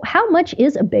how much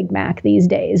is a Big Mac these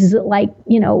days? Is it like,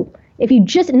 if you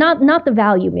just not the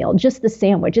value meal, just the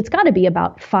sandwich, it's got to be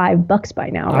about $5 by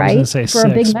now, right? I was going to say for 6, a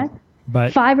Big Mac.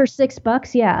 But $5 or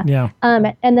 $6, yeah. Yeah.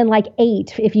 And then like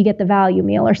 $8 if you get the value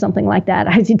meal or something like that.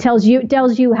 It tells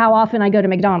you how often I go to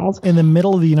McDonald's. In the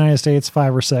middle of the United States,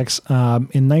 $5 or $6.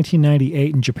 In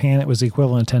 1998 in Japan, it was the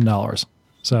equivalent of $10.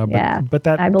 So, but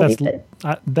that I believe it.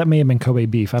 That may have been Kobe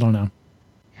beef. I don't know.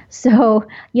 So,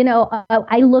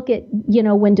 I look at,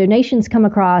 when donations come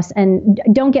across, and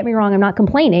don't get me wrong, I'm not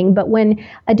complaining, but when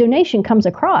a donation comes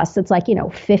across, it's like,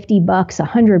 $50,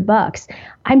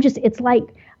 $100. It's like,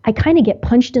 I kind of get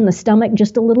punched in the stomach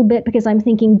just a little bit, because I'm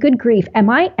thinking, good grief, am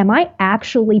I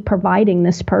actually providing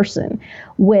this person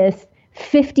with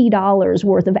 $50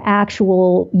 worth of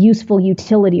actual useful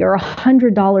utility or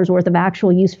 $100 worth of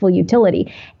actual useful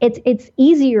utility? It's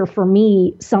easier for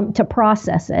me to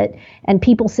process it. And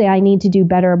people say I need to do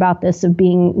better about this, of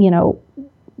being,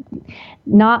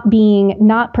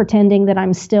 not pretending that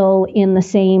I'm still in the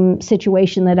same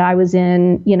situation that I was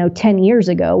in, 10 years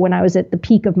ago when I was at the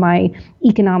peak of my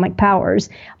economic powers.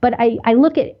 But I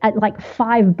look at like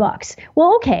 $5.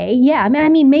 Well, okay, yeah. I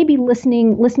mean, maybe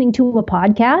listening to a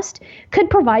podcast could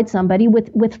provide somebody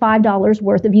with $5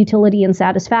 worth of utility and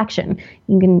satisfaction.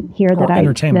 You can hear that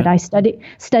I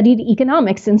studied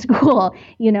economics in school,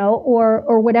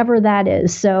 or whatever that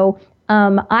is. So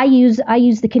I use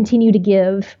the continue to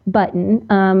give button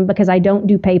because I don't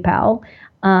do PayPal,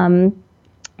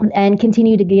 and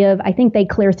continue to give. I think they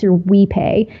clear through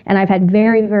WePay, and I've had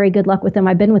very, very good luck with them.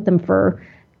 I've been with them for,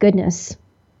 goodness,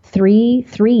 three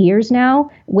years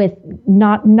now, with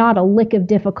not a lick of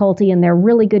difficulty, and they're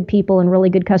really good people and really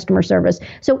good customer service.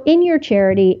 So in your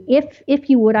charity, if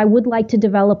you would, I would like to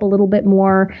develop a little bit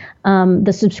more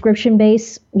the subscription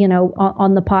base,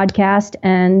 on the podcast,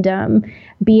 and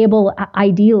be able,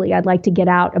 ideally, I'd like to get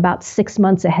out about 6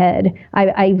 months ahead.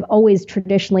 I've always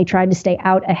traditionally tried to stay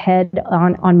out ahead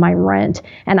on my rent,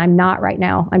 and I'm not right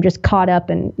now. I'm just caught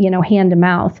up and, hand to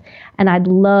mouth. And I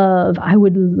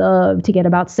would love to get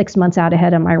about 6 months out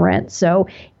ahead on my rent. So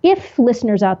if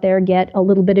listeners out there get a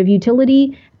little bit of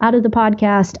utility out of the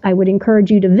podcast, I would encourage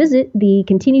you to visit the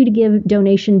Continue to Give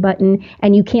donation button,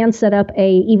 and you can set up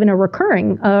even a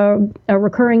recurring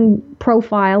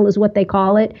profile is what they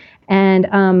call it. And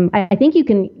I think you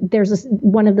can. There's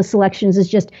one of the selections is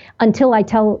just until I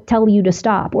tell you to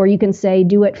stop, or you can say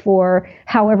do it for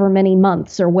however many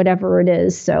months or whatever it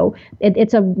is. So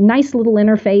it's a nice little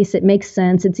interface. It makes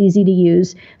sense. It's easy to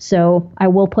use. So I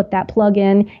will put that plug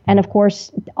in. And of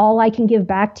course, all I can give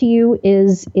back to you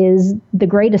is the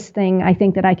greatest thing I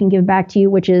think that I can give back to you,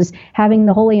 which is having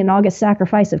the holy and august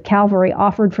sacrifice of Calvary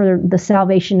offered for the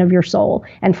salvation of your soul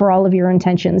and for all of your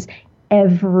intentions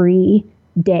every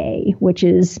day, which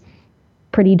is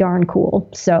pretty darn cool.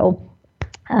 So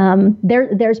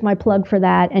there's my plug for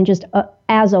that. And just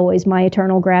as always, my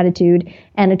eternal gratitude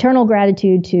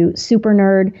to Super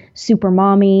Nerd, Super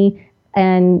Mommy.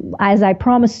 And as I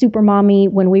promised Super Mommy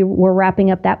when we were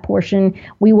wrapping up that portion,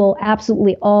 we will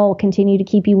absolutely all continue to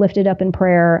keep you lifted up in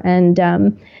prayer,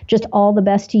 and just all the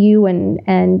best to you, and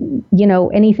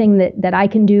anything that I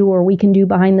can do or we can do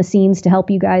behind the scenes to help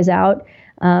you guys out.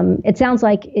 It sounds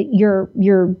like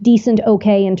you're decent,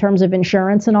 okay, in terms of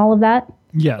insurance and all of that.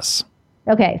 Yes.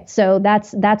 Okay, so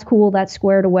that's cool. That's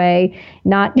squared away.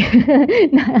 Not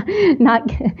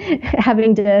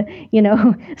having to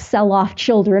sell off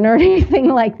children or anything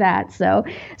like that. So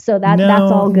that's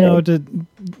all good.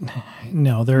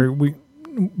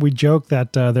 We joke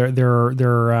that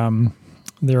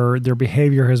their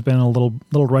behavior has been a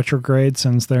little retrograde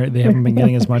since they haven't been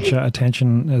getting as much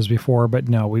attention as before. But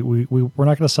no, we're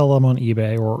not going to sell them on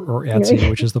eBay or Etsy,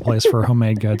 which is the place for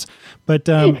homemade goods. But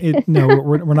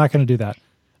we're not going to do that.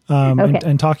 Okay.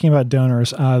 And talking about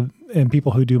donors and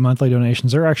people who do monthly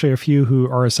donations, there are actually a few who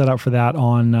are set up for that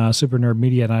on Super Nerd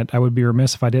Media. And I would be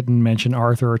remiss if I didn't mention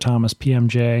Arthur, Thomas,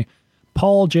 PMJ,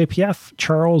 Paul, JPF,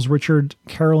 Charles, Richard,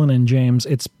 Carolyn, and James.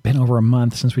 It's been over a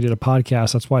month since we did a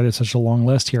podcast. That's why there's such a long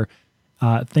list here.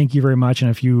 Thank you very much. And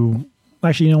if you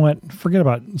actually, you know what, forget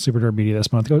about Super Nerd Media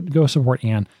this month. Go support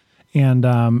Ann. And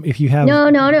if you have no,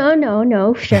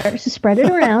 spread it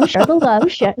around, share the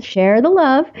love, share the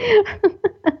love.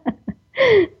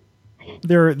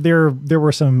 There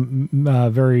were some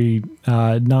very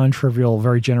non-trivial,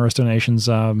 very generous donations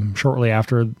shortly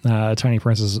after Tiny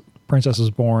Princess princess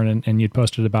was born, and you'd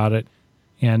posted about it.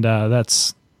 And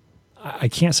I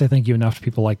can't say thank you enough to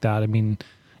people like that. I mean,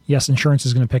 yes, insurance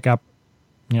is going to pick up,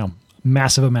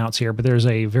 massive amounts here, but there's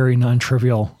a very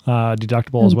non-trivial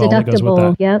deductible as well that goes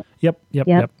with that. Yep.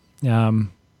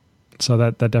 So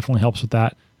that definitely helps with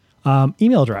that.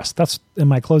 Email address. That's in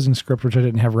my closing script, which I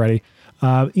didn't have ready.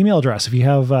 Email address. If you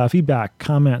have feedback,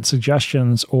 comments,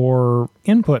 suggestions, or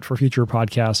input for future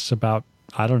podcasts about,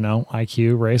 I don't know,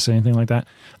 IQ, race, anything like that.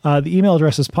 The email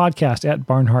address is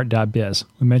podcast@barnhart.biz.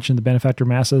 We mentioned the benefactor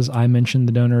masses. I mentioned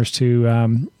the donors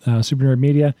to Super Nerd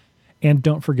Media. And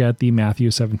don't forget the Matthew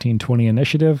 17:20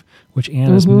 initiative, which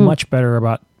Ann is much better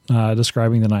about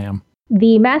describing than I am.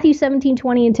 The Matthew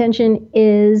 17:20 intention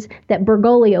is that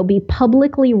Bergoglio be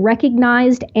publicly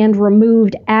recognized and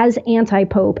removed as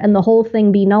anti-pope and the whole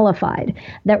thing be nullified.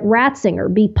 That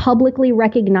Ratzinger be publicly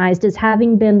recognized as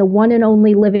having been the one and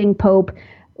only living pope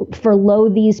for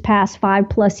these past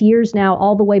 5+ years now,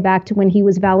 all the way back to when he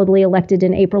was validly elected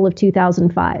in April of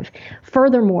 2005.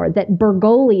 Furthermore, that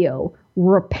Bergoglio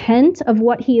repent of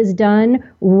what he has done,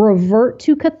 revert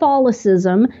to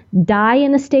Catholicism, die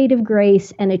in a state of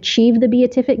grace, and achieve the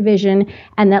beatific vision,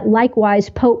 and that likewise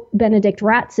Pope Benedict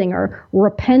Ratzinger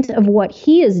repent of what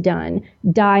he has done,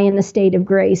 die in the state of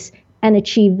grace, and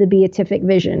achieve the beatific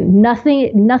vision.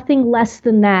 Nothing less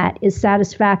than that is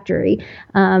satisfactory.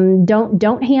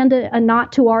 Don't hand a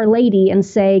knot to Our Lady and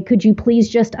say, could you please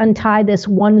just untie this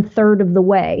 1/3 of the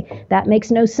way? That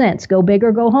makes no sense. Go big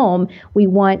or go home. We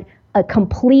want a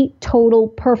complete, total,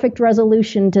 perfect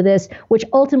resolution to this, which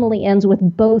ultimately ends with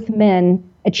both men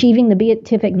achieving the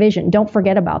beatific vision. Don't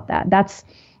forget about that. That's,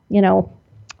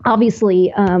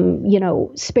 obviously,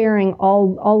 sparing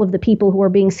all of the people who are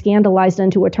being scandalized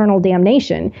unto eternal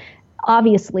damnation.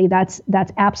 Obviously, that's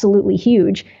absolutely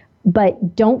huge.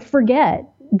 But don't forget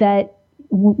that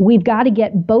we've got to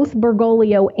get both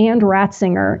Bergoglio and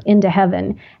Ratzinger into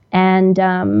heaven.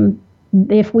 And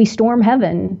if we storm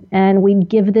heaven and we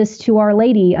give this to Our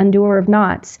Lady, undoer of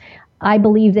knots, I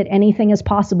believe that anything is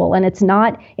possible. And it's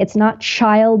not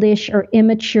childish or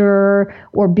immature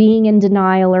or being in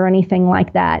denial or anything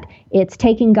like that. It's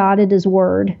taking God at his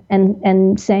word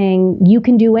and saying, you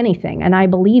can do anything. And I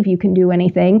believe you can do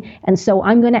anything. And so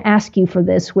I'm going to ask you for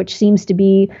this, which seems to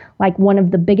be like one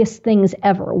of the biggest things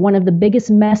ever, one of the biggest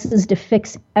messes to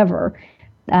fix ever.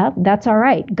 That's all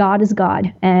right. God is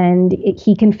God, and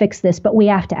he can fix this, but we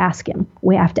have to ask him.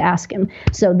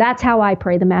 So that's how I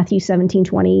pray the Matthew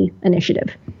 17:20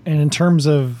 initiative. And in terms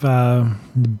of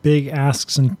big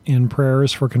asks in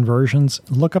prayers for conversions,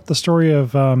 look up the story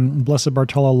of Blessed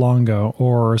Bartolo Longo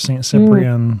or St.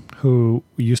 Cyprian, who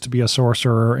used to be a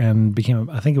sorcerer and became,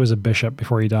 I think it was a bishop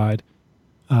before he died.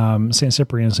 St.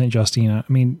 Cyprian and St. Justina.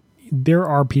 I mean, there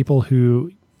are people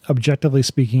who, objectively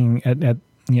speaking,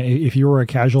 if you were a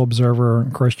casual observer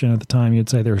Christian at the time, you'd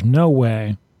say there's no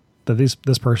way that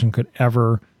this person could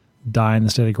ever die in the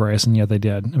state of grace, and yet they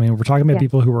did. I mean, we're talking about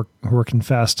people who were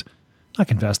confessed, not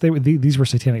confessed. These were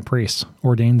satanic priests,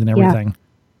 ordained and everything.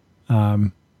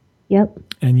 Yep.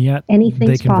 And yet anything's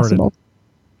they converted. Possible.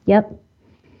 Yep.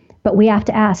 But we have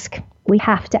to ask. We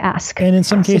have to ask. And in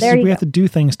some cases, we have to do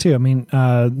things too. I mean,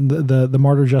 the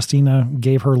martyr Justina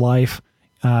gave her life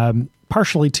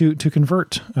partially to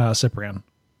convert Cyprian.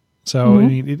 So I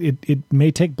mean, it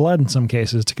may take blood in some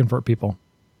cases to convert people.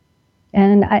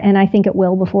 And I think it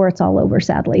will before it's all over,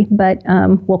 sadly. But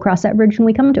we'll cross that bridge when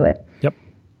we come to it. Yep.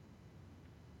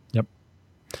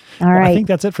 All right. I think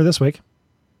that's it for this week.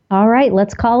 All right,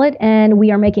 let's call it. And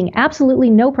we are making absolutely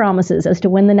no promises as to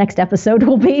when the next episode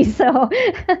will be. So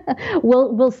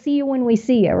we'll see you when we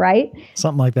see you, right?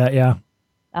 Something like that, yeah.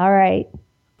 All right.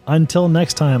 Until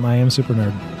next time, I am Super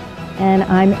Nerd. And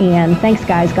I'm Ann. Thanks,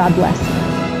 guys. God bless.